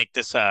 can we make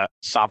this a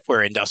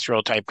software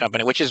industrial type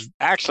company, which is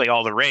actually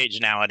all the rage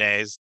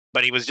nowadays.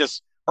 But he was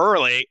just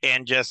early,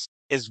 and just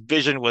his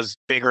vision was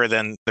bigger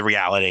than the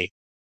reality.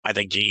 I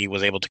think GE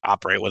was able to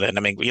operate with it. I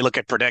mean, you look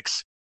at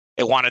Predix,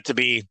 it wanted to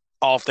be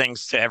all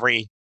things to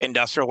every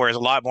industrial, whereas a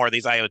lot more of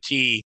these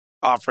IoT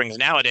offerings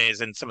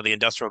nowadays and some of the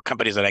industrial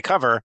companies that I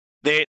cover,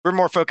 they were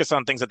more focused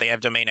on things that they have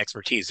domain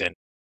expertise in,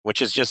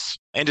 which is just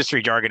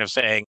industry jargon of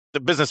saying the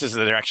businesses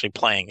that they're actually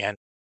playing in.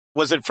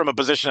 Was it from a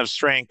position of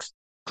strength?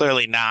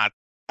 Clearly not.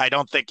 I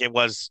don't think it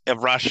was a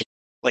rush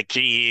like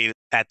GE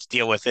had to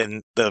deal with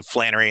in the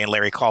Flannery and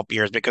Larry Culp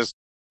years, because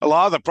a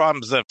lot of the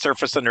problems that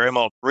surfaced under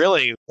Immelt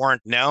really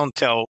weren't known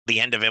till the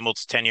end of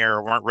Immelt's tenure,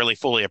 or weren't really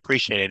fully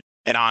appreciated,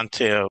 and on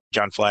to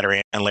John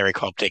Flannery and Larry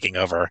Culp taking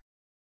over.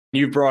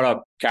 You've brought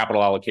up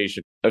capital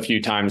allocation a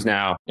few times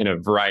now in a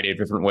variety of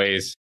different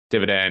ways,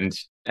 dividend,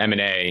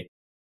 M&A.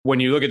 When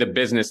you look at the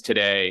business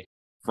today,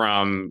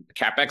 from a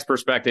CapEx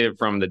perspective,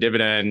 from the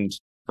dividend,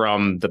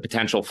 from the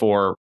potential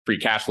for free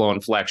cash flow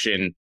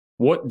inflection,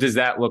 what does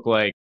that look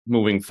like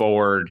moving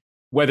forward?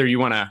 Whether you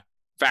want to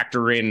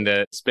factor in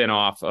the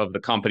spinoff of the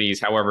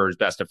companies, however is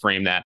best to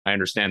frame that. I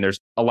understand there's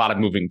a lot of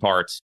moving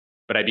parts,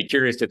 but I'd be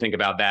curious to think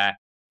about that,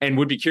 and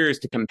would be curious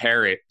to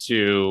compare it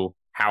to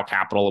how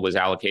capital was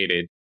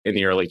allocated in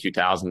the early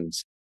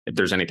 2000s, if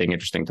there's anything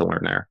interesting to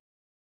learn there.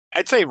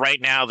 I'd say right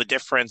now the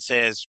difference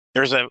is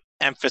there's an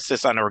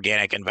emphasis on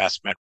organic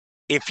investment.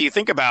 If you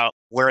think about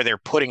where they're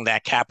putting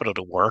that capital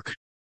to work,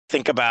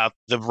 think about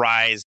the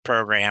RISE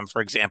program,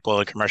 for example,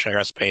 in commercial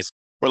aerospace.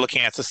 We're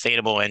looking at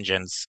sustainable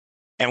engines.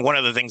 And one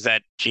of the things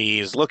that GE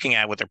is looking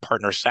at with their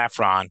partner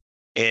Safran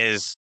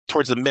is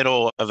towards the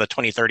middle of the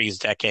 2030s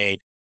decade,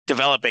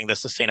 developing the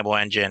sustainable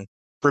engine,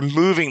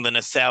 removing the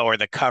nacelle or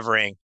the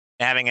covering,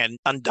 having an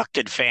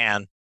unducted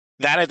fan.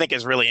 That I think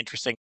is really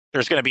interesting.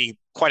 There's going to be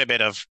quite a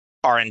bit of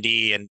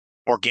R&D and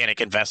organic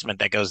investment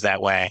that goes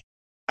that way.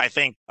 I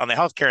think on the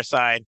healthcare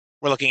side,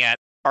 we're looking at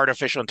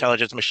artificial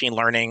intelligence, machine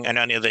learning, and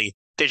any of the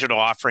digital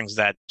offerings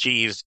that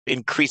GE is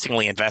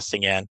increasingly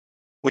investing in,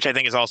 which I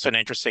think is also an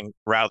interesting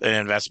route and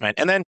investment.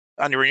 And then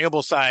on the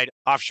renewable side,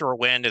 offshore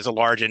wind is a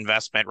large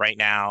investment right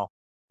now,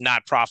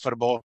 not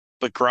profitable,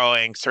 but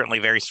growing certainly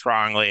very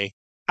strongly.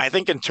 I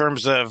think in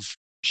terms of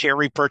share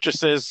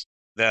repurchases,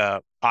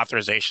 the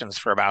authorizations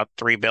for about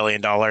 $3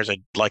 billion,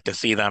 I'd like to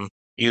see them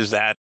use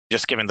that,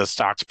 just given the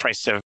stock's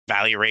price to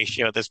value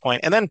ratio at this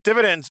point. And then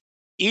dividends,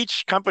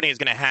 each company is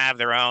going to have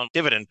their own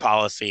dividend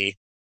policy.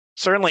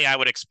 Certainly, I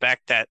would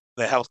expect that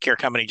the healthcare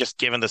company, just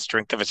given the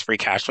strength of its free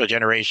cash flow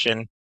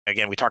generation,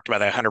 again, we talked about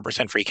that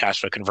 100% free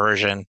cash flow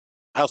conversion.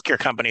 Healthcare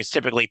companies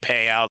typically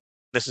pay out,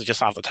 this is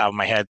just off the top of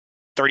my head,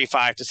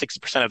 35 to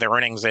 60% of their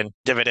earnings in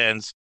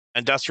dividends.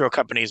 Industrial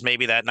companies,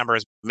 maybe that number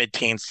is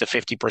mid-teens to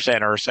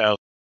 50% or so.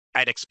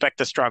 I'd expect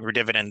a stronger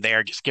dividend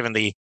there, just given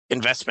the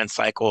investment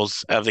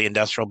cycles of the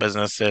industrial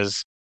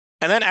businesses.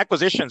 And then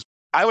acquisitions,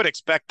 I would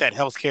expect that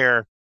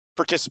healthcare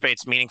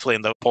participates meaningfully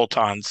in the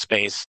bolt-on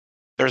space.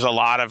 There's a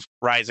lot of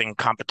rising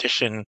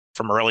competition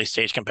from early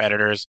stage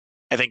competitors.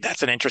 I think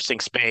that's an interesting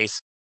space.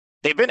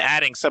 They've been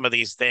adding some of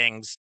these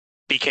things.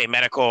 BK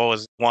Medical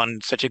is one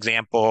such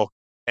example.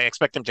 I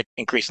expect them to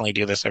increasingly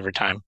do this over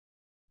time.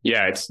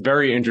 Yeah, it's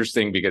very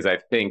interesting because I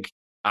think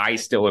I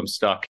still am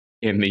stuck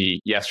in the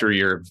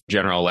yesteryear of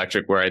General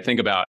Electric, where I think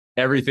about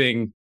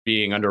everything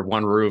being under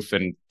one roof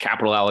and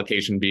capital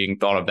allocation being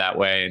thought of that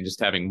way, and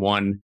just having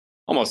one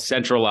almost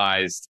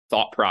centralized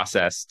thought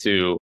process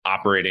to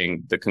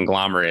operating the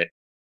conglomerate.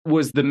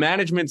 Was the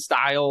management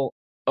style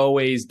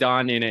always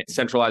done in a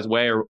centralized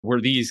way, or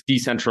were these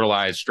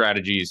decentralized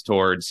strategies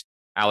towards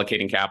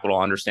allocating capital,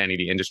 understanding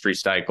the industry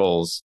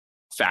cycles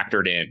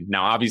factored in?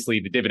 Now, obviously,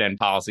 the dividend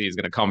policy is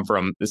going to come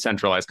from the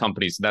centralized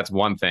companies. So that's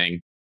one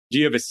thing. Do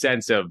you have a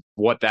sense of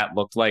what that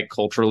looked like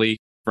culturally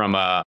from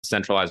a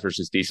centralized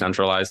versus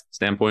decentralized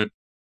standpoint?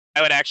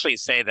 I would actually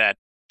say that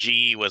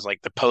GE was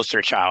like the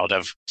poster child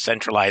of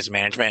centralized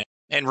management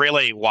and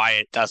really why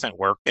it doesn't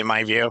work, in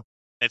my view.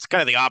 It's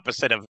kind of the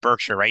opposite of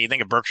Berkshire, right? You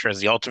think of Berkshire as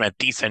the ultimate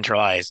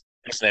decentralized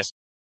business.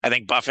 I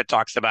think Buffett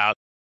talks about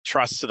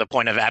trust to the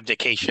point of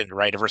abdication,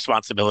 right, of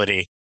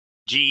responsibility.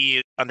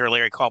 GE under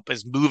Larry Culp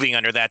is moving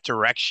under that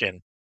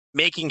direction,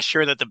 making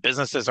sure that the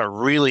businesses are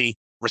really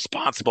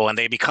responsible and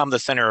they become the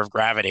center of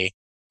gravity,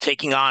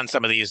 taking on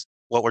some of these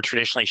what were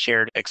traditionally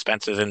shared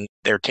expenses, and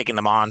they're taking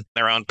them on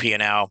their own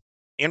P&L,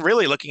 and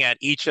really looking at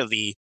each of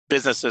the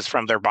businesses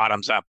from their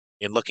bottoms up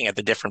and looking at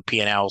the different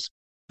P&Ls.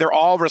 They're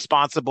all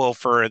responsible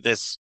for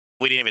this.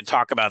 We didn't even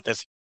talk about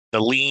this, the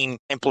lean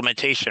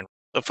implementation,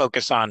 the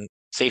focus on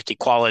safety,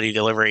 quality,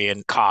 delivery,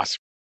 and cost.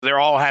 They're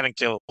all having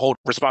to hold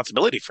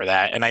responsibility for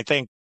that. And I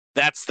think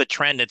that's the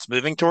trend it's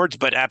moving towards.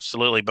 But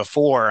absolutely,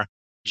 before,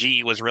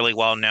 GE was really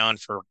well known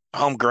for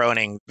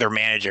homegrowing their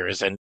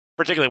managers. And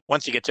particularly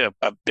once you get to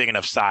a big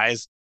enough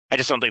size, I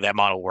just don't think that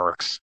model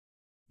works.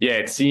 Yeah,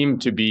 it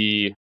seemed to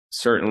be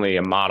certainly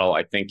a model.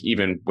 I think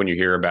even when you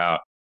hear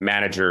about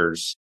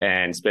managers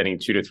and spending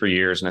 2 to 3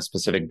 years in a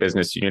specific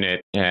business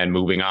unit and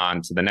moving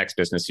on to the next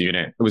business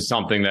unit, it was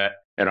something that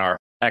in our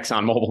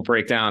ExxonMobil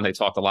breakdown, they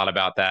talked a lot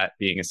about that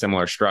being a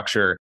similar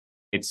structure.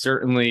 It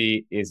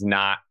certainly is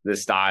not the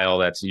style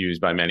that's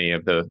used by many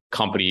of the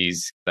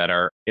companies that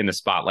are in the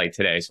spotlight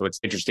today. So it's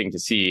interesting to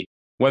see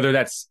whether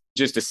that's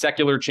just a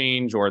secular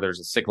change or there's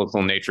a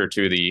cyclical nature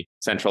to the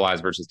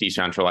centralized versus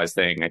decentralized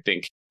thing. I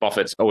think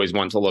Buffett's always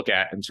one to look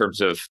at in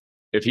terms of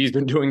if he's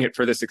been doing it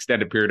for this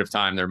extended period of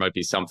time, there might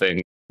be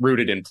something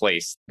rooted in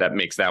place that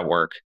makes that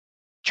work.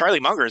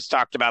 Charlie Munger's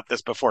talked about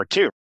this before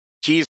too.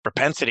 GE's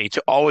propensity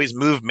to always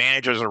move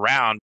managers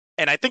around.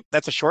 And I think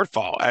that's a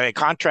shortfall. I mean,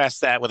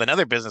 contrast that with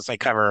another business I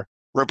cover,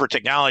 Roper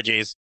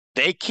Technologies.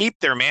 They keep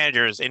their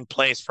managers in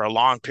place for a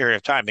long period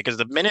of time because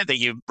the minute that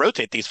you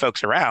rotate these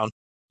folks around,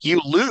 you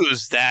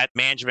lose that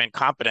management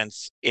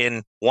competence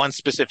in one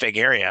specific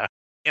area.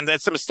 And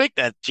that's a mistake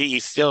that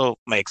GE still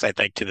makes, I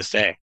think, to this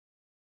day.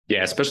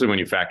 Yeah, especially when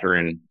you factor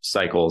in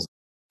cycles.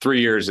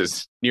 3 years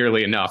is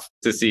nearly enough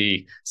to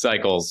see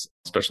cycles,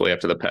 especially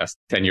after the past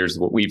 10 years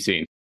of what we've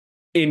seen.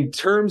 In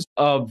terms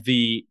of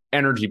the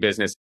energy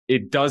business,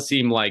 it does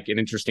seem like an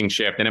interesting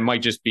shift, and it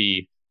might just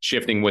be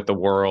shifting with the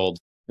world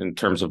in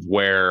terms of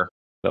where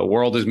the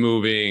world is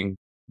moving,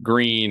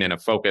 green, and a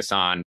focus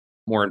on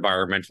more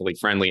environmentally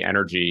friendly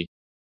energy.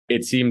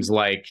 It seems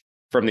like,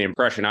 from the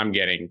impression I'm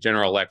getting,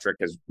 General Electric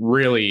has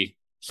really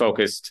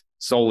focused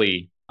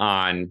solely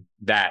on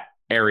that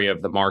area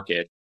of the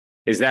market.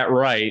 Is that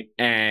right?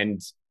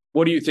 And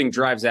what do you think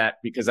drives that?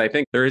 Because I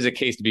think there is a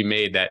case to be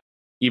made that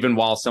even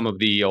while some of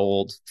the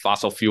old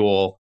fossil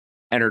fuel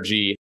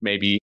energy may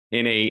be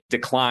in a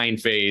decline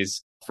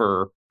phase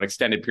for an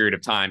extended period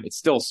of time, it's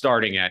still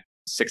starting at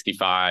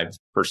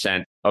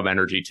 65% of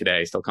energy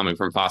today, still coming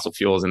from fossil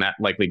fuels, and that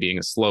likely being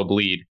a slow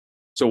bleed.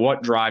 So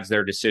what drives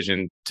their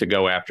decision to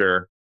go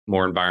after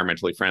more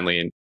environmentally friendly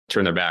and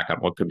turn their back on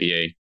what could be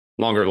a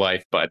longer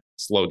life but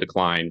slow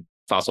decline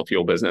fossil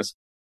fuel business?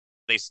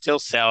 They still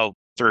sell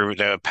through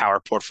the power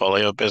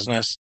portfolio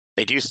business.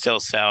 They do still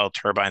sell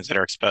turbines that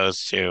are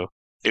exposed to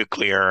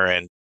nuclear,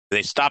 and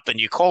they stopped the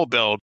new coal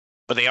build,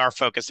 but they are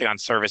focusing on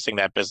servicing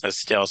that business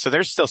still. So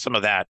there's still some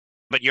of that.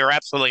 But you're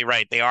absolutely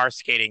right. They are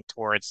skating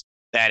towards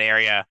that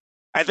area.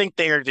 I think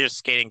they are just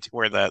skating to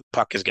where the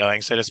puck is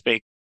going, so to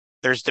speak.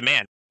 There's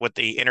demand with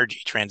the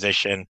energy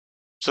transition.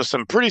 So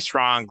some pretty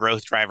strong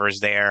growth drivers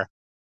there.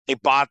 They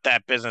bought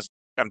that business.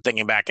 I'm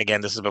thinking back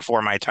again, this is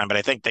before my time, but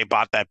I think they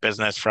bought that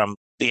business from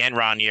the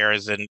Enron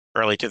years in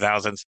early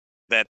 2000s,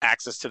 that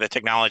access to the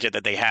technology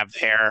that they have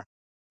there,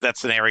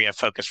 that's an area of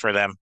focus for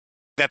them.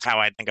 That's how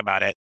I think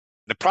about it.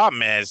 The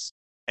problem is,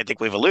 I think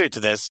we've alluded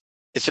to this,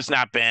 it's just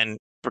not been,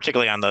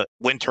 particularly on the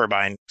wind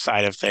turbine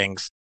side of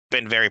things,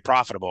 been very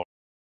profitable.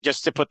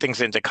 Just to put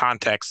things into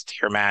context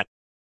here, Matt,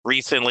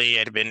 recently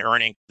it had been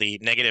earning the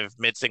negative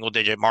mid-single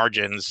digit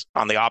margins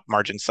on the op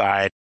margin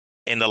side.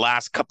 In the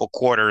last couple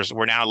quarters,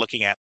 we're now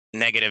looking at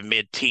negative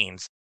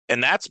mid-teens.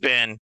 And that's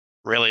been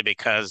really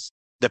because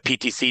the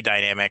PTC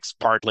dynamics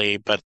partly,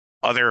 but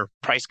other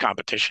price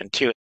competition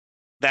too.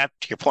 That,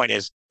 to your point,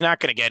 is not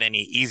going to get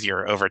any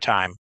easier over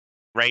time.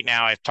 Right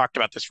now, I've talked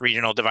about this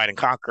regional divide and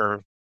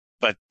conquer,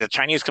 but the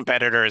Chinese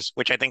competitors,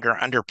 which I think are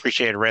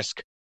underappreciated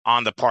risk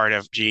on the part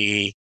of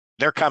GE,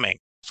 they're coming,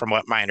 from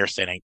what my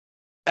understanding.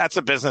 That's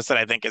a business that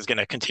I think is going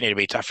to continue to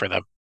be tough for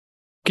them.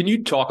 Can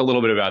you talk a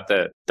little bit about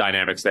the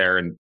dynamics there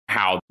and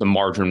how the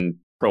margin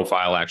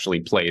profile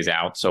actually plays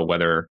out? So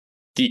whether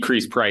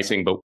decreased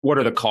pricing, but what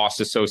are the costs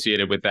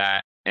associated with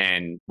that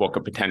and what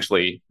could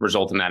potentially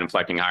result in that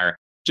inflecting higher?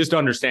 Just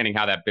understanding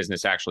how that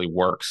business actually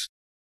works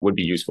would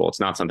be useful. It's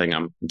not something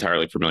I'm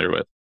entirely familiar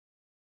with.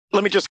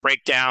 Let me just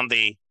break down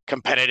the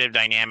competitive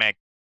dynamic.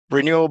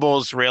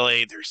 Renewables,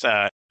 really, there's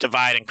a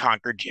divide and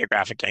conquer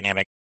geographic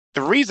dynamic.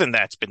 The reason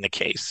that's been the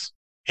case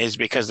is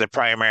because the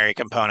primary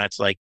components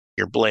like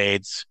your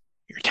blades,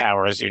 your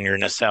towers, and your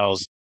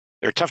nacelles,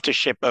 they're tough to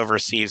ship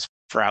overseas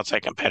for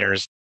outside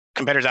competitors.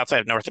 Competitors outside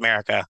of North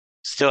America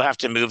still have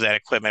to move that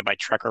equipment by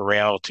truck or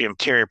rail to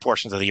interior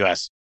portions of the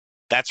US.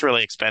 That's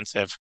really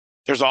expensive.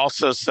 There's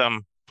also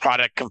some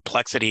product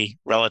complexity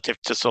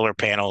relative to solar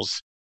panels,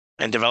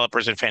 and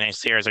developers and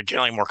financiers are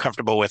generally more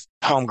comfortable with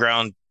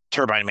homegrown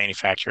turbine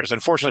manufacturers.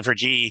 Unfortunately for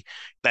GE,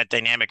 that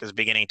dynamic is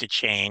beginning to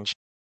change.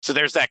 So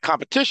there's that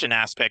competition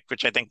aspect,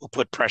 which I think will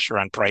put pressure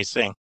on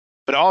pricing,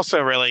 but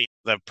also really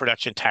the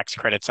production tax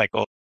credit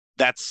cycle.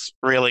 That's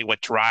really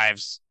what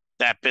drives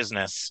that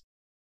business.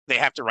 They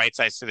have to right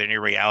size to their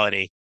new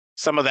reality.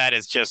 Some of that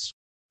is just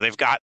they've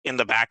got in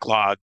the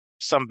backlog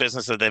some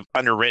businesses they've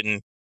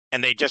underwritten,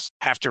 and they just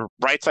have to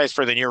right size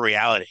for the new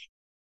reality.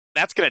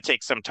 That's going to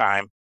take some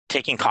time,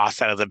 taking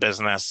costs out of the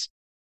business.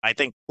 I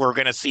think we're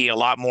going to see a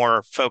lot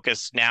more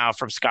focus now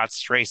from Scott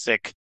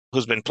Stracek,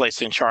 who's been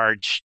placed in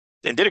charge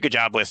and did a good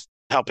job with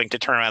helping to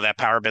turn around that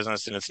power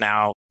business. And it's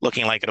now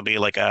looking like it'll be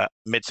like a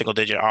mid-single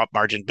digit op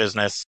margin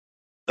business.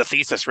 The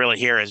thesis really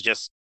here is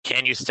just,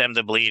 can you stem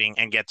the bleeding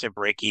and get to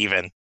break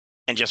even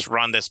and just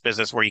run this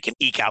business where you can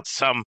eke out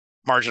some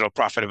marginal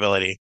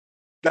profitability?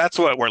 That's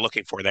what we're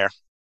looking for there.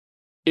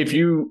 If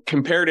you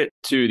compared it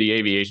to the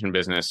aviation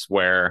business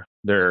where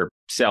they're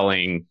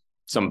selling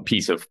some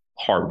piece of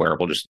hardware,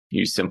 we'll just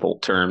use simple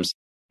terms,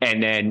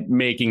 and then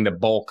making the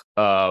bulk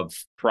of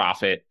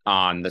profit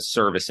on the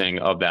servicing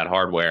of that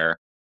hardware,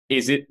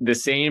 is it the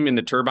same in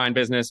the turbine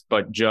business,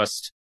 but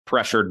just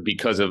pressured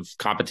because of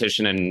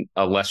competition and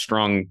a less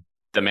strong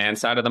demand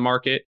side of the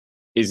market?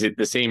 Is it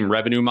the same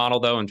revenue model,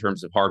 though, in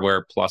terms of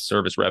hardware plus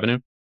service revenue?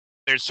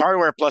 There's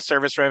hardware plus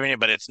service revenue,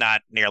 but it's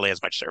not nearly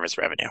as much service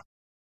revenue.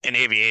 In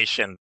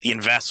aviation, the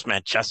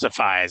investment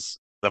justifies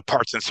the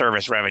parts and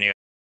service revenue.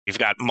 You've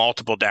got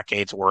multiple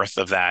decades worth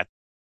of that.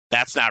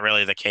 That's not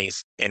really the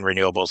case in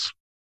renewables.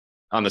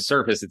 On the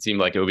surface, it seemed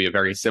like it would be a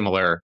very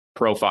similar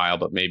profile,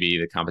 but maybe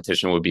the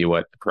competition would be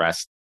what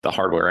pressed the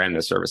hardware and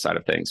the service side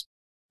of things.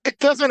 It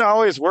doesn't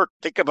always work.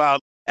 Think about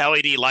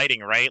LED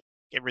lighting, right?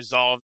 It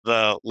resolved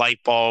the light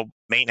bulb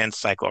maintenance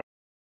cycle.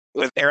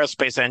 With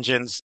aerospace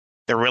engines,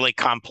 they're really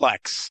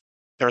complex.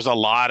 There's a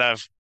lot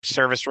of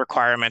service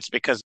requirements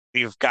because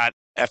you've got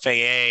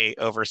FAA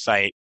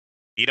oversight.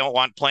 You don't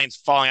want planes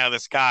falling out of the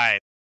sky.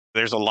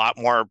 There's a lot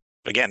more,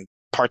 again,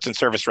 parts and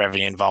service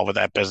revenue involved with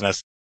that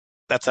business.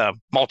 That's a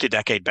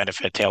multi-decade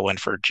benefit tailwind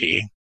for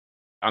GE.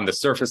 On the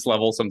surface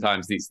level,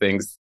 sometimes these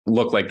things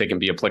look like they can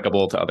be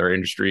applicable to other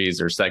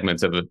industries or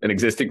segments of an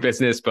existing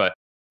business, but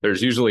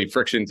there's usually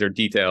frictions or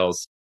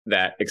details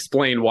that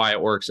explain why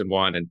it works in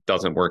one and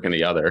doesn't work in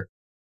the other.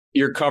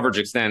 Your coverage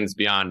extends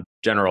beyond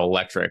General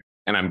Electric,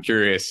 and I'm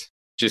curious,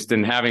 just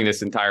in having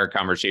this entire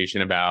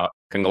conversation about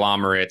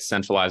conglomerates,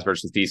 centralized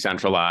versus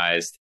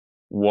decentralized,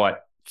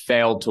 what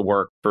failed to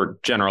work for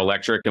General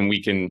Electric, and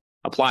we can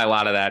apply a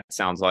lot of that,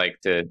 sounds like,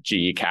 to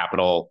GE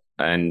Capital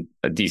and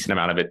a decent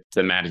amount of it to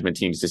the management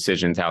team's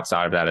decisions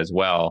outside of that as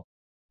well.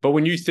 But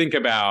when you think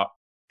about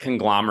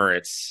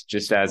conglomerates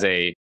just as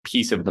a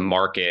piece of the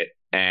market,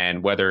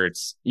 and whether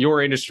it's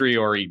your industry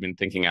or even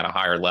thinking at a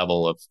higher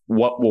level of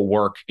what will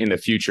work in the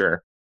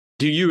future,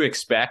 do you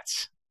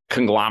expect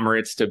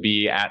conglomerates to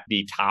be at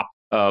the top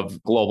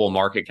of global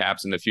market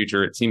caps in the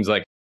future? It seems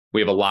like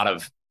we have a lot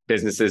of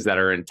businesses that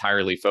are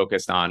entirely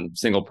focused on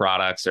single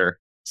products or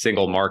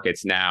single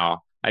markets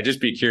now. I'd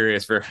just be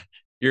curious for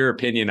your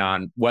opinion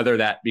on whether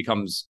that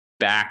becomes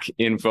back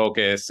in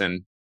focus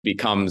and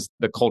becomes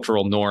the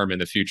cultural norm in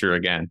the future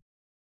again.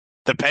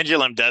 The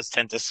pendulum does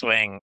tend to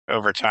swing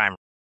over time.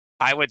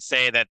 I would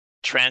say that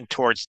trend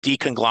towards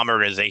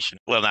deconglomeratization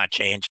will not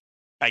change.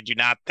 I do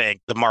not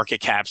think the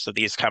market caps of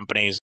these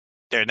companies,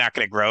 they're not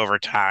going to grow over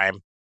time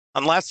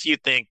unless you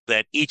think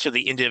that each of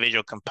the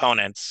individual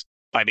components,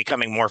 by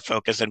becoming more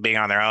focused and being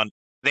on their own,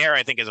 there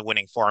I think is a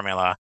winning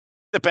formula.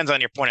 Depends on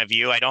your point of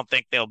view. I don't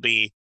think they'll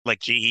be like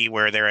GE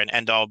where they're an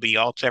end-all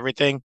be-all to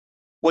everything.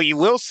 What you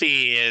will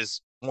see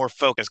is more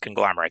focused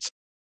conglomerates.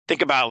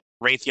 Think about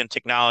Raytheon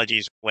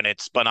Technologies when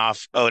it spun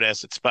off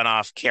Otis, it spun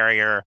off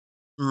Carrier,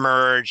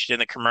 merged in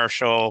the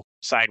commercial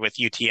side with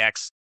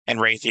UTX and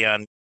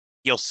Raytheon.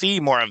 You'll see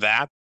more of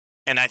that.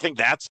 And I think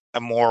that's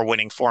a more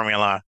winning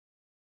formula.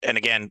 And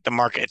again, the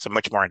market, it's a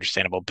much more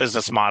understandable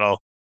business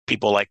model.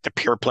 People like the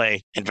pure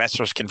play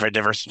investors can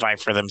diversify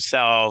for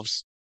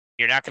themselves.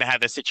 You're not going to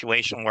have this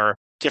situation where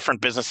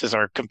different businesses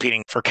are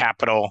competing for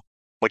capital,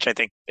 which I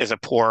think is a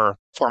poor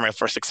formula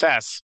for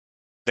success.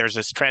 There's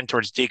this trend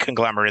towards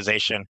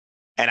deconglomeratization,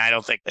 and I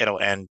don't think it'll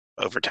end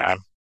over time.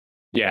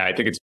 Yeah, I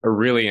think it's a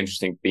really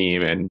interesting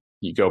theme. And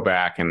you go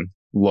back and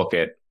look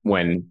at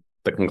when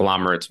the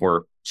conglomerates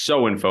were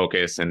so in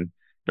focus and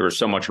there was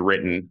so much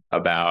written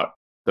about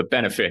the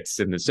benefits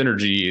and the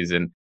synergies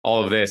and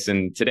all of this.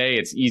 And today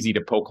it's easy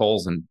to poke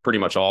holes in pretty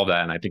much all of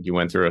that. And I think you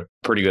went through a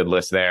pretty good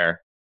list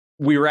there.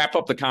 We wrap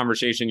up the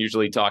conversation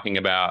usually talking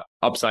about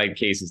upside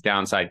cases,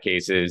 downside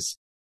cases.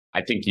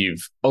 I think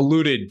you've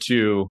alluded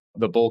to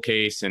the bull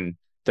case and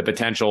the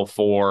potential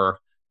for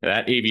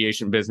that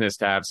aviation business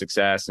to have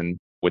success. And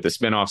with the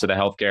spinoffs of the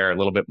healthcare, a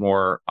little bit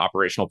more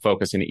operational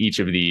focus in each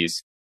of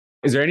these.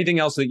 Is there anything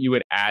else that you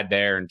would add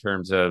there in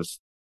terms of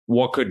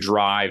what could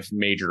drive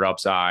major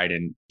upside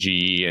in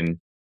GE and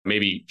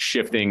maybe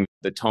shifting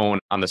the tone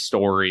on the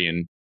story?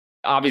 And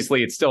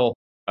obviously, it's still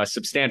a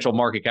substantial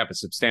market cap, a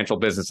substantial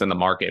business in the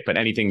market, but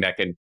anything that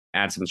can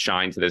add some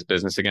shine to this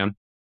business again?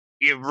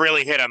 You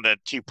really hit on the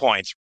 2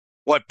 points.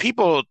 What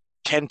people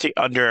tend to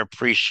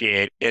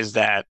underappreciate is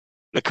that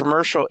the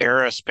commercial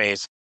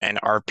aerospace and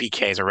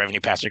RPKs, or revenue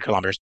passenger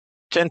kilometers,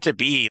 tend to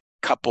be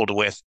coupled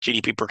with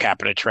GDP per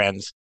capita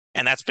trends.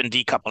 And that's been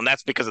decoupled. And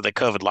that's because of the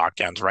COVID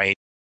lockdowns, right?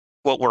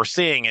 What we're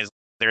seeing is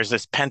there's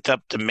this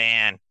pent-up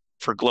demand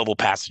for global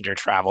passenger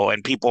travel.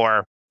 And people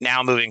are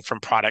now moving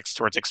from products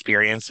towards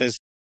experiences,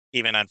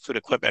 even on food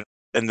equipment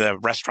and the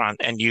restaurant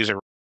end user.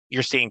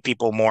 You're seeing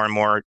people more and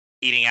more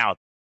eating out.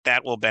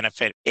 That will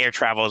benefit air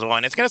travel as well.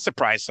 And it's going to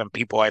surprise some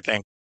people, I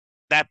think.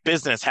 That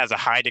business has a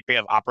high degree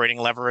of operating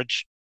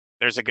leverage.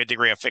 There's a good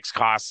degree of fixed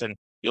costs, and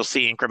you'll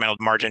see incremental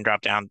margin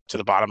drop down to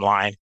the bottom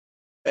line.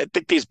 I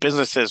think these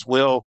businesses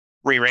will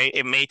re-rate.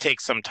 It may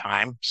take some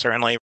time,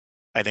 certainly.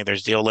 I think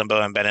there's deal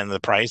limbo embedded in the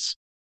price.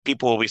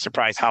 People will be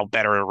surprised how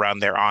better run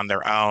they're on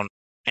their own,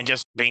 and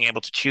just being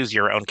able to choose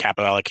your own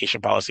capital allocation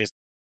policies.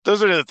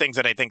 Those are the things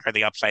that I think are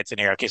the upside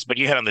scenario case, but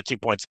you hit on the 2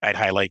 points I'd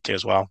highlight too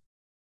as well.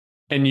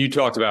 And you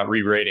talked about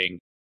re-rating.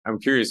 I'm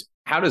curious,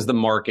 how does the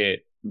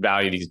market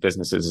value these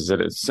businesses? Is it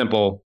a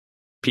simple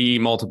P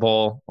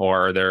multiple,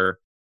 or are there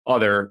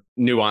other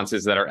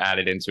nuances that are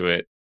added into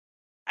it?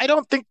 I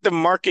don't think the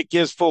market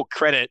gives full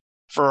credit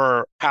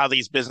for how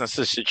these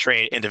businesses should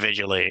trade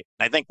individually.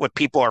 I think what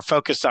people are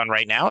focused on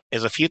right now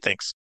is a few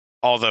things.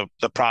 All the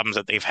problems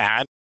that they've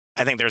had.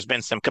 I think there's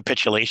been some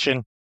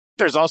capitulation.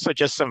 There's also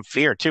just some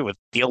fear too with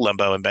deal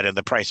limbo embedded in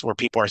the price, where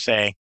people are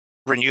saying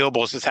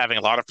renewables is having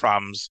a lot of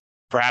problems.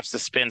 Perhaps the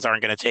spins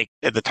aren't going to take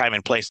the time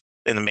and place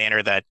in the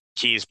manner that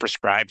GE is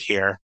prescribed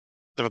here.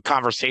 The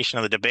conversation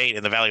of the debate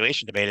and the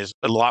valuation debate is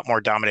a lot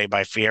more dominated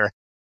by fear.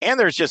 And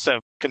there's just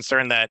a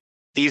concern that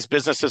these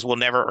businesses will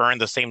never earn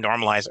the same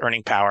normalized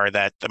earning power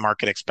that the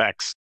market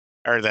expects,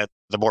 or that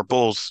the more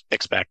bulls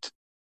expect.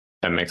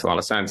 That makes a lot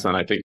of sense. And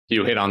I think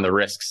you hit on the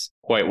risks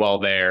quite well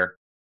there.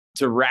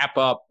 To wrap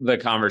up the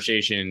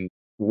conversation,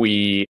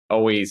 we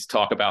always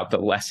talk about the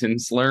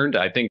lessons learned.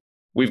 I think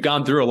we've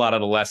gone through a lot of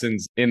the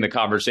lessons in the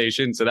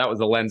conversation. So that was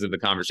the lens of the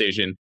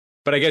conversation.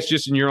 But I guess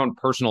just in your own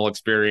personal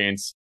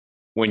experience,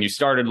 when you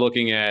started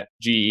looking at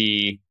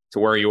GE to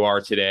where you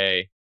are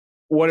today,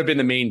 what have been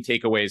the main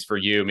takeaways for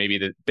you? Maybe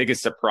the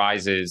biggest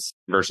surprises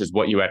versus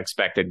what you had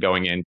expected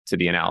going into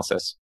the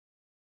analysis?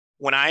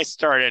 When I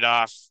started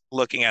off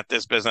looking at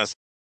this business,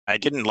 I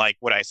didn't like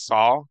what I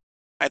saw.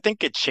 I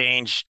think it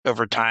changed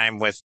over time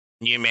with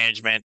new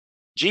management.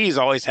 GE's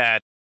always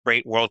had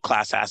great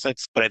world-class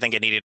assets, but I think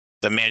it needed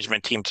the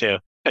management team to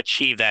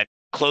achieve that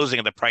closing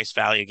of the price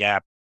value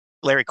gap.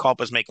 Larry Culp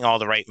was making all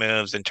the right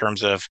moves in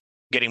terms of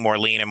getting more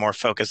lean and more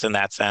focused in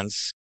that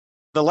sense.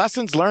 The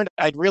lessons learned,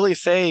 I'd really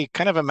say,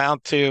 kind of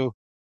amount to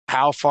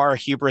how far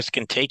hubris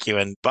can take you.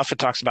 And Buffett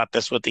talks about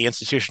this with the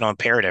institutional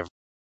imperative.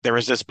 There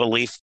was this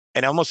belief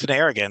and almost an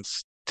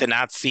arrogance to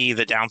not see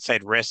the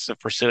downside risks of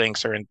pursuing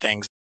certain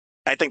things.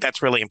 I think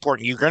that's really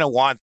important. You're going to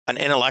want an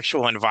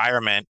intellectual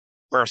environment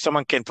where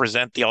someone can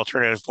present the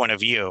alternative point of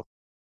view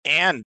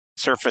and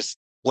surface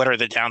what are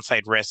the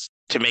downside risks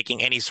to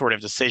making any sort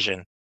of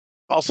decision.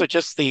 Also,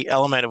 just the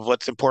element of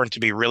what's important to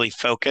be really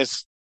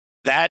focused,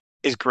 that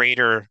is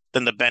greater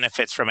than the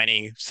benefits from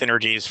any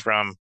synergies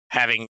from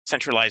having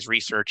centralized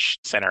research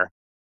center.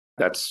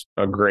 That's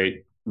a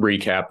great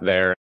recap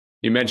there.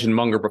 You mentioned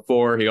Munger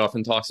before. He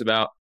often talks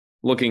about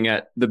looking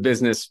at the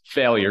business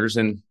failures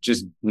and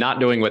just not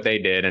doing what they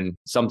did. And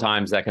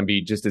sometimes that can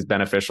be just as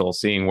beneficial,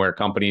 seeing where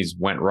companies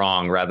went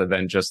wrong rather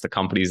than just the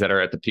companies that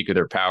are at the peak of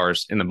their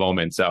powers in the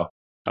moment. So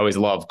I always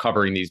love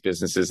covering these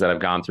businesses that have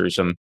gone through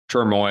some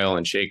turmoil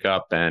and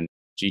shakeup, and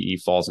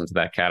GE falls into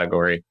that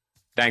category.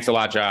 Thanks a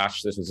lot,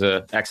 Josh. This was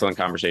an excellent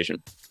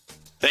conversation.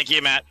 Thank you,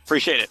 Matt.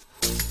 Appreciate it.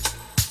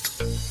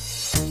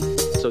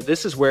 So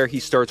this is where he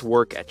starts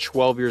work at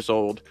 12 years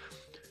old.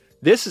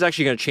 This is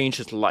actually going to change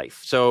his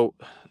life. So,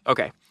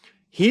 okay,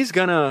 he's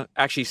going to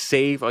actually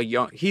he's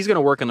going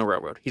to work on the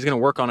railroad. He's going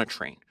to work on a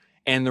train.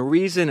 And the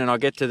reason, and I'll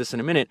get to this in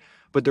a minute,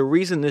 but the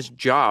reason this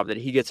job that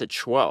he gets at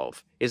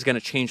 12 is going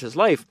to change his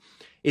life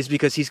is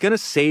because he's going to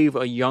save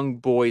a young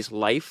boy's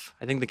life.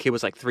 I think the kid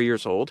was like 3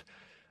 years old.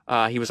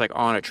 He was like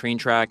on a train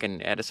track,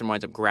 and Edison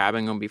winds up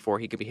grabbing him before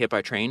he could be hit by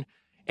a train.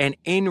 And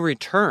in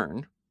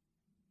return,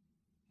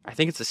 I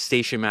think it's the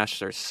station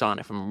master's son,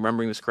 if I'm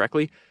remembering this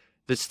correctly.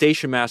 The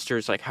station master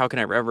is like, how can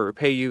I ever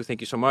repay you?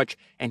 Thank you so much.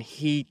 And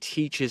he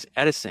teaches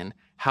Edison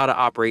how to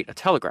operate a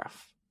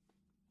telegraph.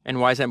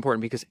 And why is that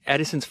important? Because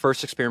Edison's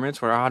first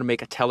experiments were how to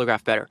make a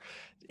telegraph better.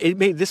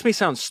 This may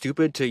sound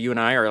stupid to you and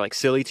I, or like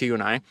silly to you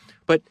and I,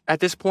 but at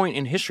this point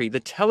in history,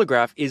 the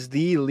telegraph is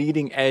the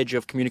leading edge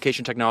of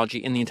communication technology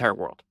in the entire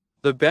world.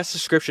 The best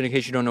description, in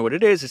case you don't know what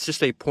it is, it's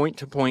just a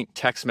point-to-point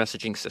text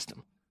messaging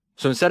system.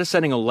 So instead of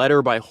sending a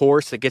letter by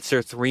horse that gets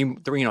there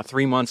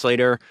 3 months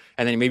later,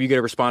 and then maybe you get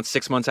a response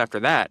 6 months after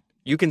that,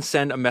 you can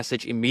send a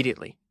message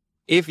immediately.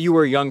 If you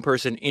were a young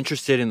person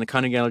interested in the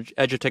cutting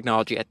edge of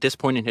technology at this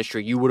point in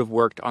history, you would have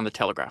worked on the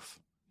telegraph.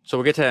 So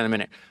we'll get to that in a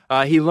minute.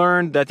 He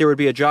learned that there would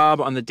be a job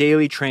on the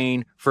daily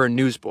train for a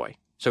newsboy.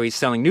 So he's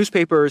selling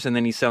newspapers, and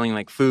then he's selling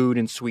like food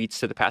and sweets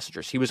to the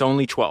passengers. He was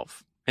only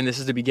 12. And this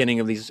is the beginning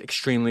of these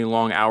extremely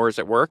long hours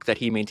at work that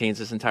he maintains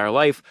his entire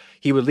life.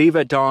 He would leave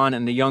at dawn,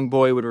 and the young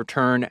boy would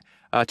return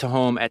to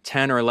home at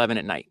 10 or 11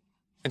 at night.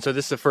 And so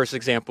this is the first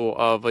example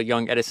of a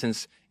young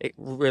Edison's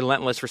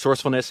relentless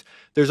resourcefulness.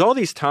 There's all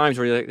these times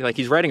where like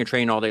he's riding a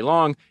train all day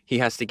long. He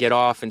has to get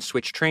off and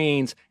switch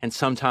trains. And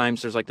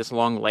sometimes there's like this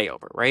long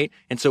layover, right?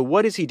 And so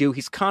what does he do?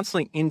 He's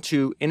constantly in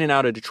and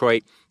out of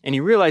Detroit. And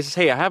he realizes,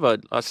 hey, I have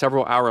a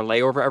several hour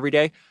layover every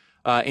day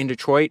in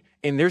Detroit.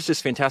 And there's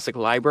this fantastic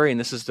library. And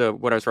this is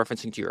what I was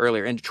referencing to you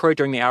earlier. In Detroit,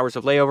 during the hours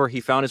of layover, he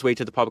found his way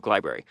to the public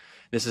library.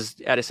 This is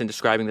Edison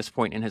describing this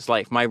point in his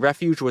life. My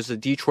refuge was the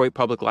Detroit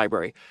Public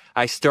Library.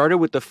 I started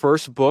with the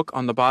first book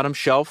on the bottom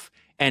shelf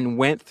and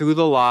went through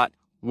the lot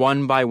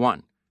one by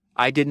one.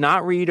 I did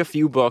not read a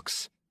few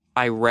books.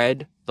 I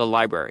read the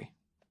library.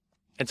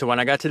 And so when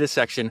I got to this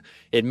section,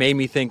 it made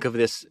me think of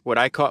this, what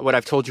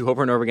I've told you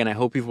over and over again. I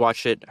hope you've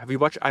watched it. I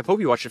hope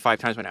you watched it 5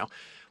 times by now.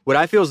 What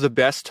I feel is the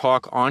best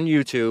talk on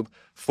YouTube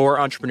for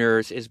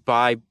entrepreneurs is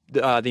by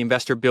the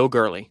investor Bill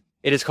Gurley.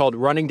 It is called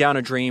Running Down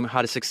a Dream,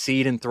 How to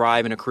Succeed and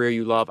Thrive in a Career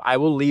You Love. I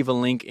will leave a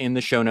link in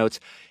the show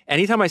notes.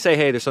 Anytime I say,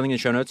 hey, there's something in the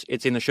show notes,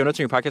 it's in the show notes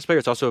in your podcast player.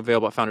 It's also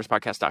available at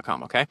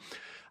founderspodcast.com, okay?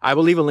 I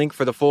will leave a link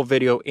for the full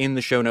video in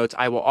the show notes.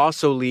 I will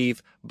also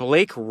leave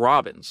Blake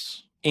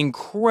Robbins'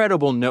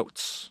 incredible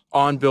notes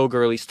on Bill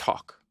Gurley's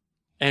talk.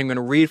 And I'm going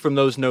to read from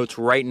those notes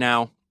right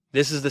now.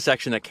 This is the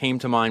section that came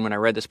to mind when I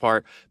read this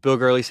part. Bill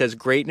Gurley says,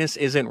 greatness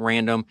isn't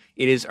random,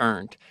 it is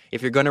earned.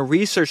 If you're going to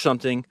research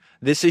something,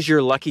 this is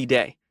your lucky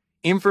day.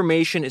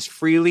 Information is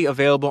freely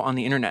available on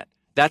the internet.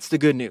 That's the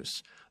good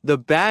news. The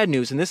bad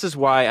news, and this is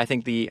why I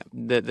think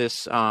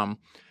this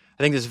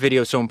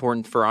video is so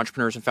important for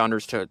entrepreneurs and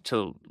founders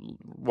to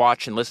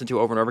watch and listen to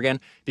over and over again,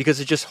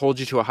 because it just holds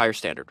you to a higher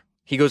standard.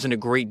 He goes into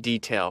great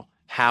detail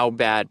how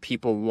bad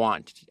people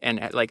want,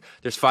 and like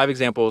there's 5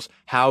 examples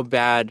how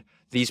bad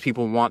these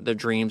people want the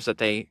dreams that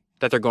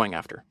they're going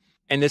after.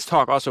 And this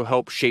talk also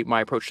helped shape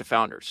my approach to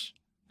founders.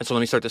 And so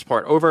let me start this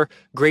part over.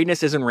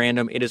 Greatness isn't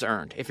random, it is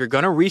earned. If you're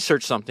going to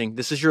research something,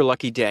 this is your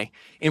lucky day.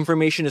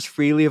 Information is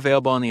freely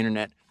available on the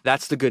internet.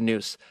 That's the good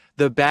news.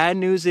 The bad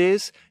news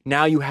is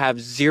now you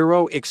have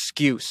zero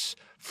excuse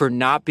for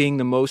not being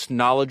the most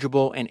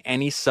knowledgeable in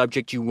any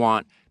subject you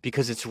want,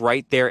 because it's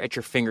right there at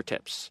your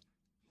fingertips.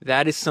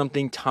 That is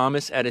something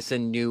Thomas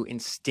Edison knew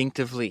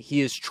instinctively.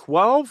 He is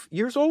 12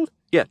 years old?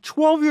 Yeah,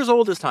 12 years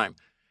old this time.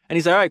 And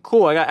he's like, all right,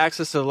 cool, I got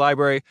access to the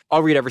library.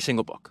 I'll read every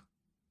single book.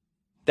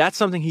 That's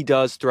something he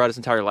does throughout his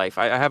entire life.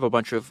 I have a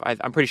bunch of,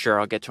 I'm pretty sure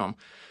I'll get to him.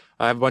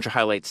 I have a bunch of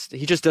highlights.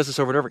 He just does this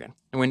over and over again.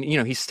 And when,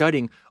 he's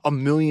studying a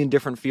million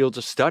different fields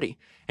of study,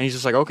 and he's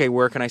just like, okay,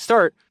 where can I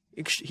start?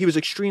 He was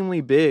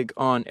extremely big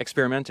on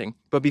experimenting.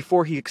 But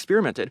before he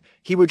experimented,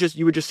 you would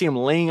just see him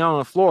laying out on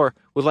the floor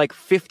with like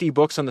 50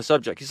 books on the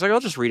subject. He's like, I'll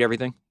just read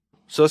everything.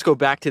 So let's go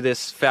back to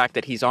this fact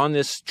that he's on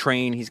this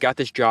train. He's got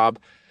this job.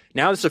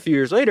 Now this is a few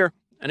years later.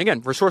 And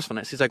again,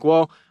 resourcefulness. He's like,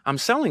 well, I'm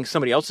selling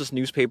somebody else's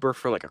newspaper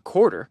for like a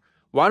quarter.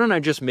 Why don't I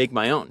just make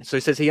my own? So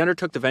he says he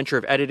undertook the venture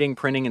of editing,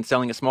 printing, and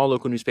selling a small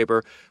local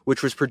newspaper,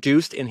 which was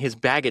produced in his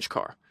baggage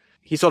car.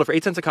 He sold it for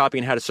 8 cents a copy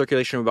and had a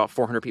circulation of about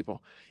 400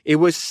 people. It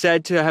was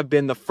said to have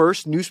been the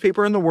first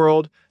newspaper in the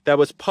world that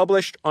was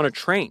published on a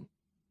train.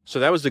 So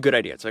that was the good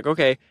idea. It's like,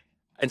 okay,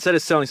 instead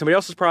of selling somebody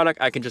else's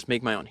product, I can just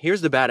make my own.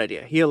 Here's the bad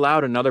idea. He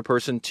allowed another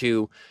person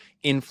to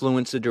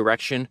influence the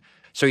direction.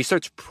 So he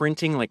starts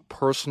printing like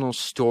personal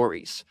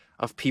stories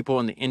of people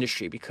in the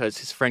industry because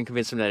his friend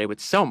convinced him that it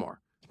would sell more.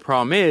 The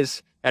problem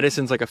is,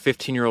 Edison's like a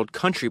 15-year-old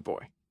country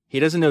boy. He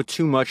doesn't know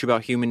too much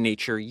about human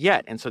nature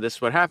yet, and so this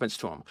is what happens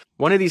to him.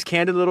 One of these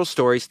candid little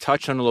stories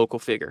touched on a local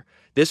figure.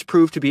 This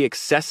proved to be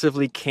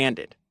excessively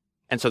candid.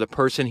 And so the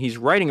person he's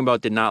writing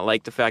about did not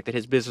like the fact that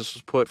his business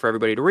was put for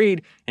everybody to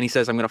read, and he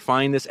says, I'm going to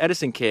find this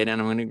Edison kid, and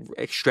I'm going to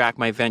extract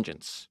my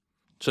vengeance.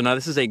 So now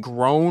this is a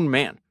grown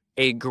man,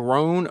 a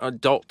grown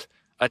adult,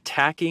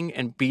 attacking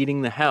and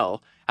beating the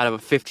hell out of a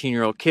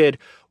 15-year-old kid.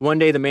 One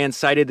day, the man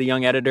sighted the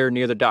young editor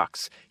near the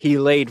docks. He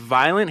laid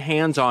violent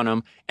hands on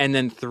him and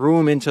then threw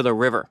him into the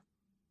river.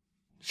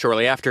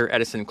 Shortly after,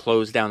 Edison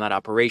closed down that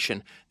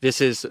operation.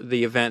 This is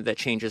the event that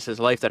changes his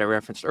life that I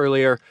referenced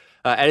earlier.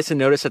 Edison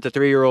noticed that the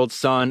 3-year-old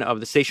son of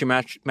the station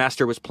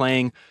master was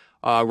playing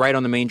right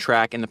on the main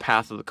track in the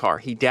path of the car.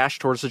 He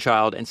dashed towards the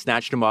child and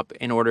snatched him up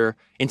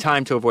in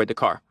time to avoid the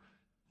car.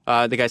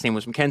 The guy's name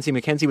was Mackenzie.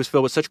 Mackenzie was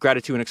filled with such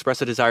gratitude and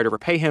expressed a desire to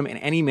repay him in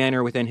any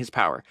manner within his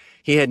power.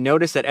 He had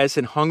noticed that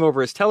Edison hung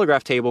over his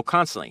telegraph table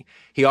constantly.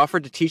 He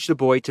offered to teach the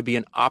boy to be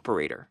an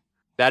operator.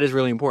 That is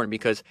really important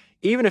because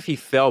even if he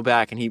fell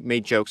back and he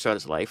made jokes about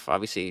his life,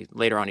 obviously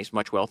later on he's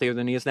much wealthier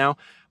than he is now,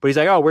 but he's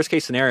like, oh, worst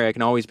case scenario, I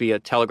can always be a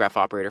telegraph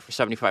operator for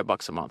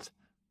 $75 a month.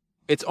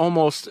 It's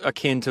almost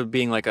akin to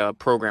being like a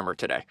programmer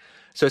today.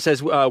 So it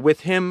says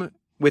within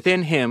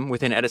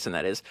Edison,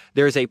 that is,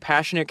 there is a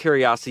passionate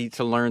curiosity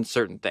to learn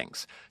certain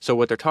things. So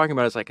what they're talking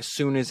about is like as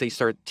soon as they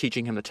start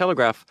teaching him the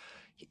telegraph,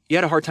 he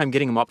had a hard time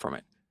getting him up from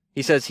it.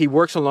 He says he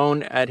works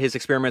alone at his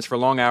experiments for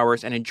long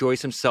hours and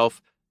enjoys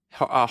himself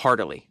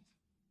heartily.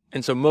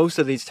 And so most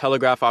of these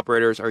telegraph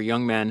operators are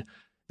young men.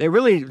 They're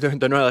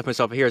not like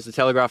myself here, as the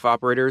telegraph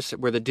operators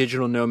were the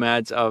digital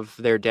nomads of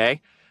their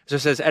day. So it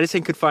says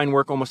Edison could find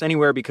work almost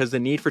anywhere because the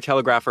need for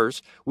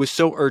telegraphers was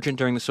so urgent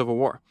during the Civil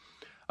War.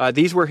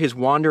 These were his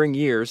wandering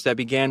years that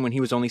began when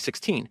he was only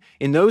 16.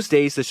 In those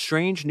days, the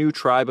strange new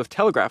tribe of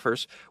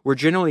telegraphers were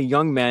generally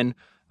young men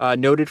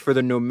noted for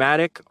their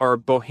nomadic or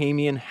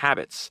bohemian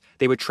habits.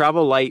 They would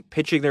travel light,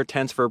 pitching their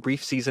tents for a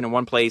brief season in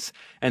one place,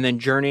 and then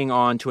journeying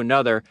on to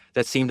another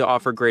that seemed to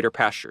offer greater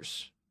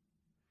pastures.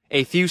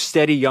 A few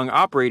steady young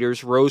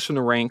operators rose from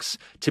the ranks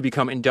to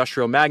become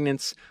industrial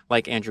magnates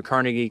like Andrew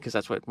Carnegie, because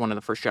that's what one of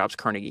the first jobs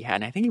Carnegie had,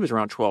 and I think he was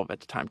around 12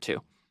 at the time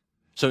too.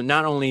 So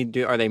not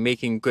only are they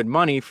making good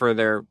money for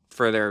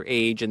their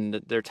age and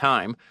their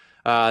time,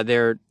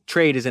 their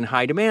trade is in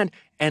high demand,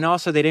 and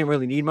also they didn't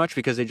really need much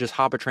because they just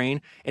hop a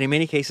train. And in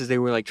many cases, they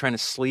were like trying to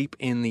sleep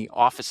in the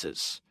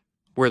offices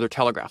where their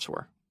telegraphs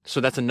were. So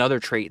that's another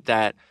trait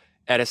that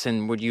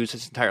Edison would use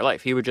his entire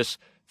life. He would just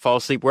fall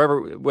asleep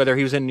wherever, whether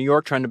he was in New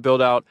York trying to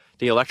build out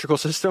the electrical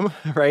system,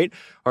 right?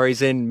 Or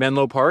he's in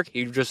Menlo Park,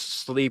 he'd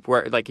just sleep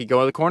where, like he'd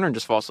go in the corner and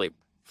just fall asleep.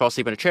 Fall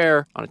asleep in a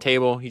chair, on a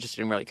table, he just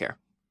didn't really care.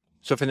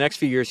 So for the next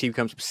few years, he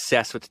becomes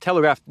obsessed with the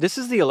telegraph. This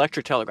is the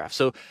electric telegraph.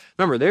 So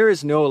remember, there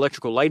is no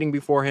electrical lighting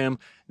before him.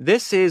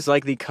 This is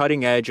like the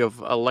cutting edge of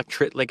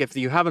electric. Like if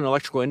you have an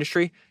electrical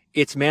industry,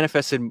 it's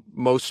manifested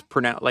most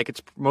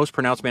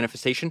pronounced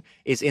manifestation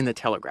is in the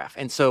telegraph.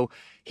 And so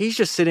he's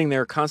just sitting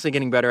there constantly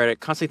getting better at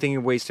it, constantly thinking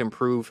of ways to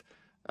improve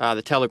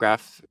the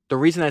telegraph. The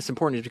reason that's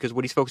important is because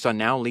what he's focused on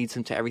now leads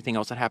him to everything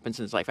else that happens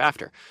in his life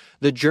after.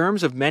 The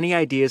germs of many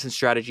ideas and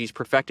strategies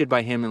perfected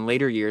by him in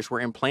later years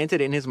were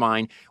implanted in his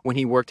mind when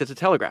he worked at the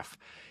telegraph.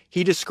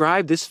 He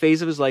described this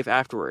phase of his life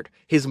afterward.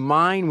 His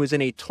mind was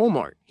in a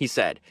tumult, he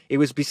said. It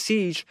was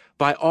besieged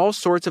by all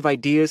sorts of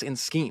ideas and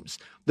schemes.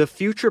 The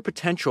future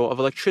potential of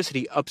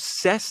electricity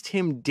obsessed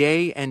him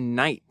day and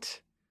night.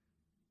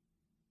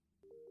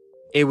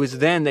 It was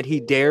then that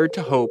he dared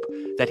to hope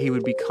that he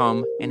would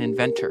become an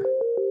inventor.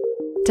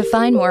 To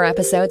find more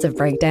episodes of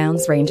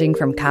breakdowns ranging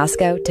from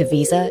Costco to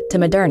Visa to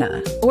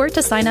Moderna, or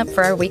to sign up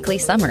for our weekly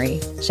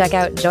summary, check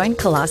out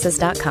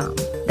joincolossus.com.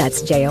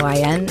 That's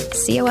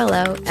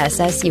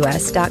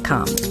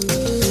JoinColossus.com.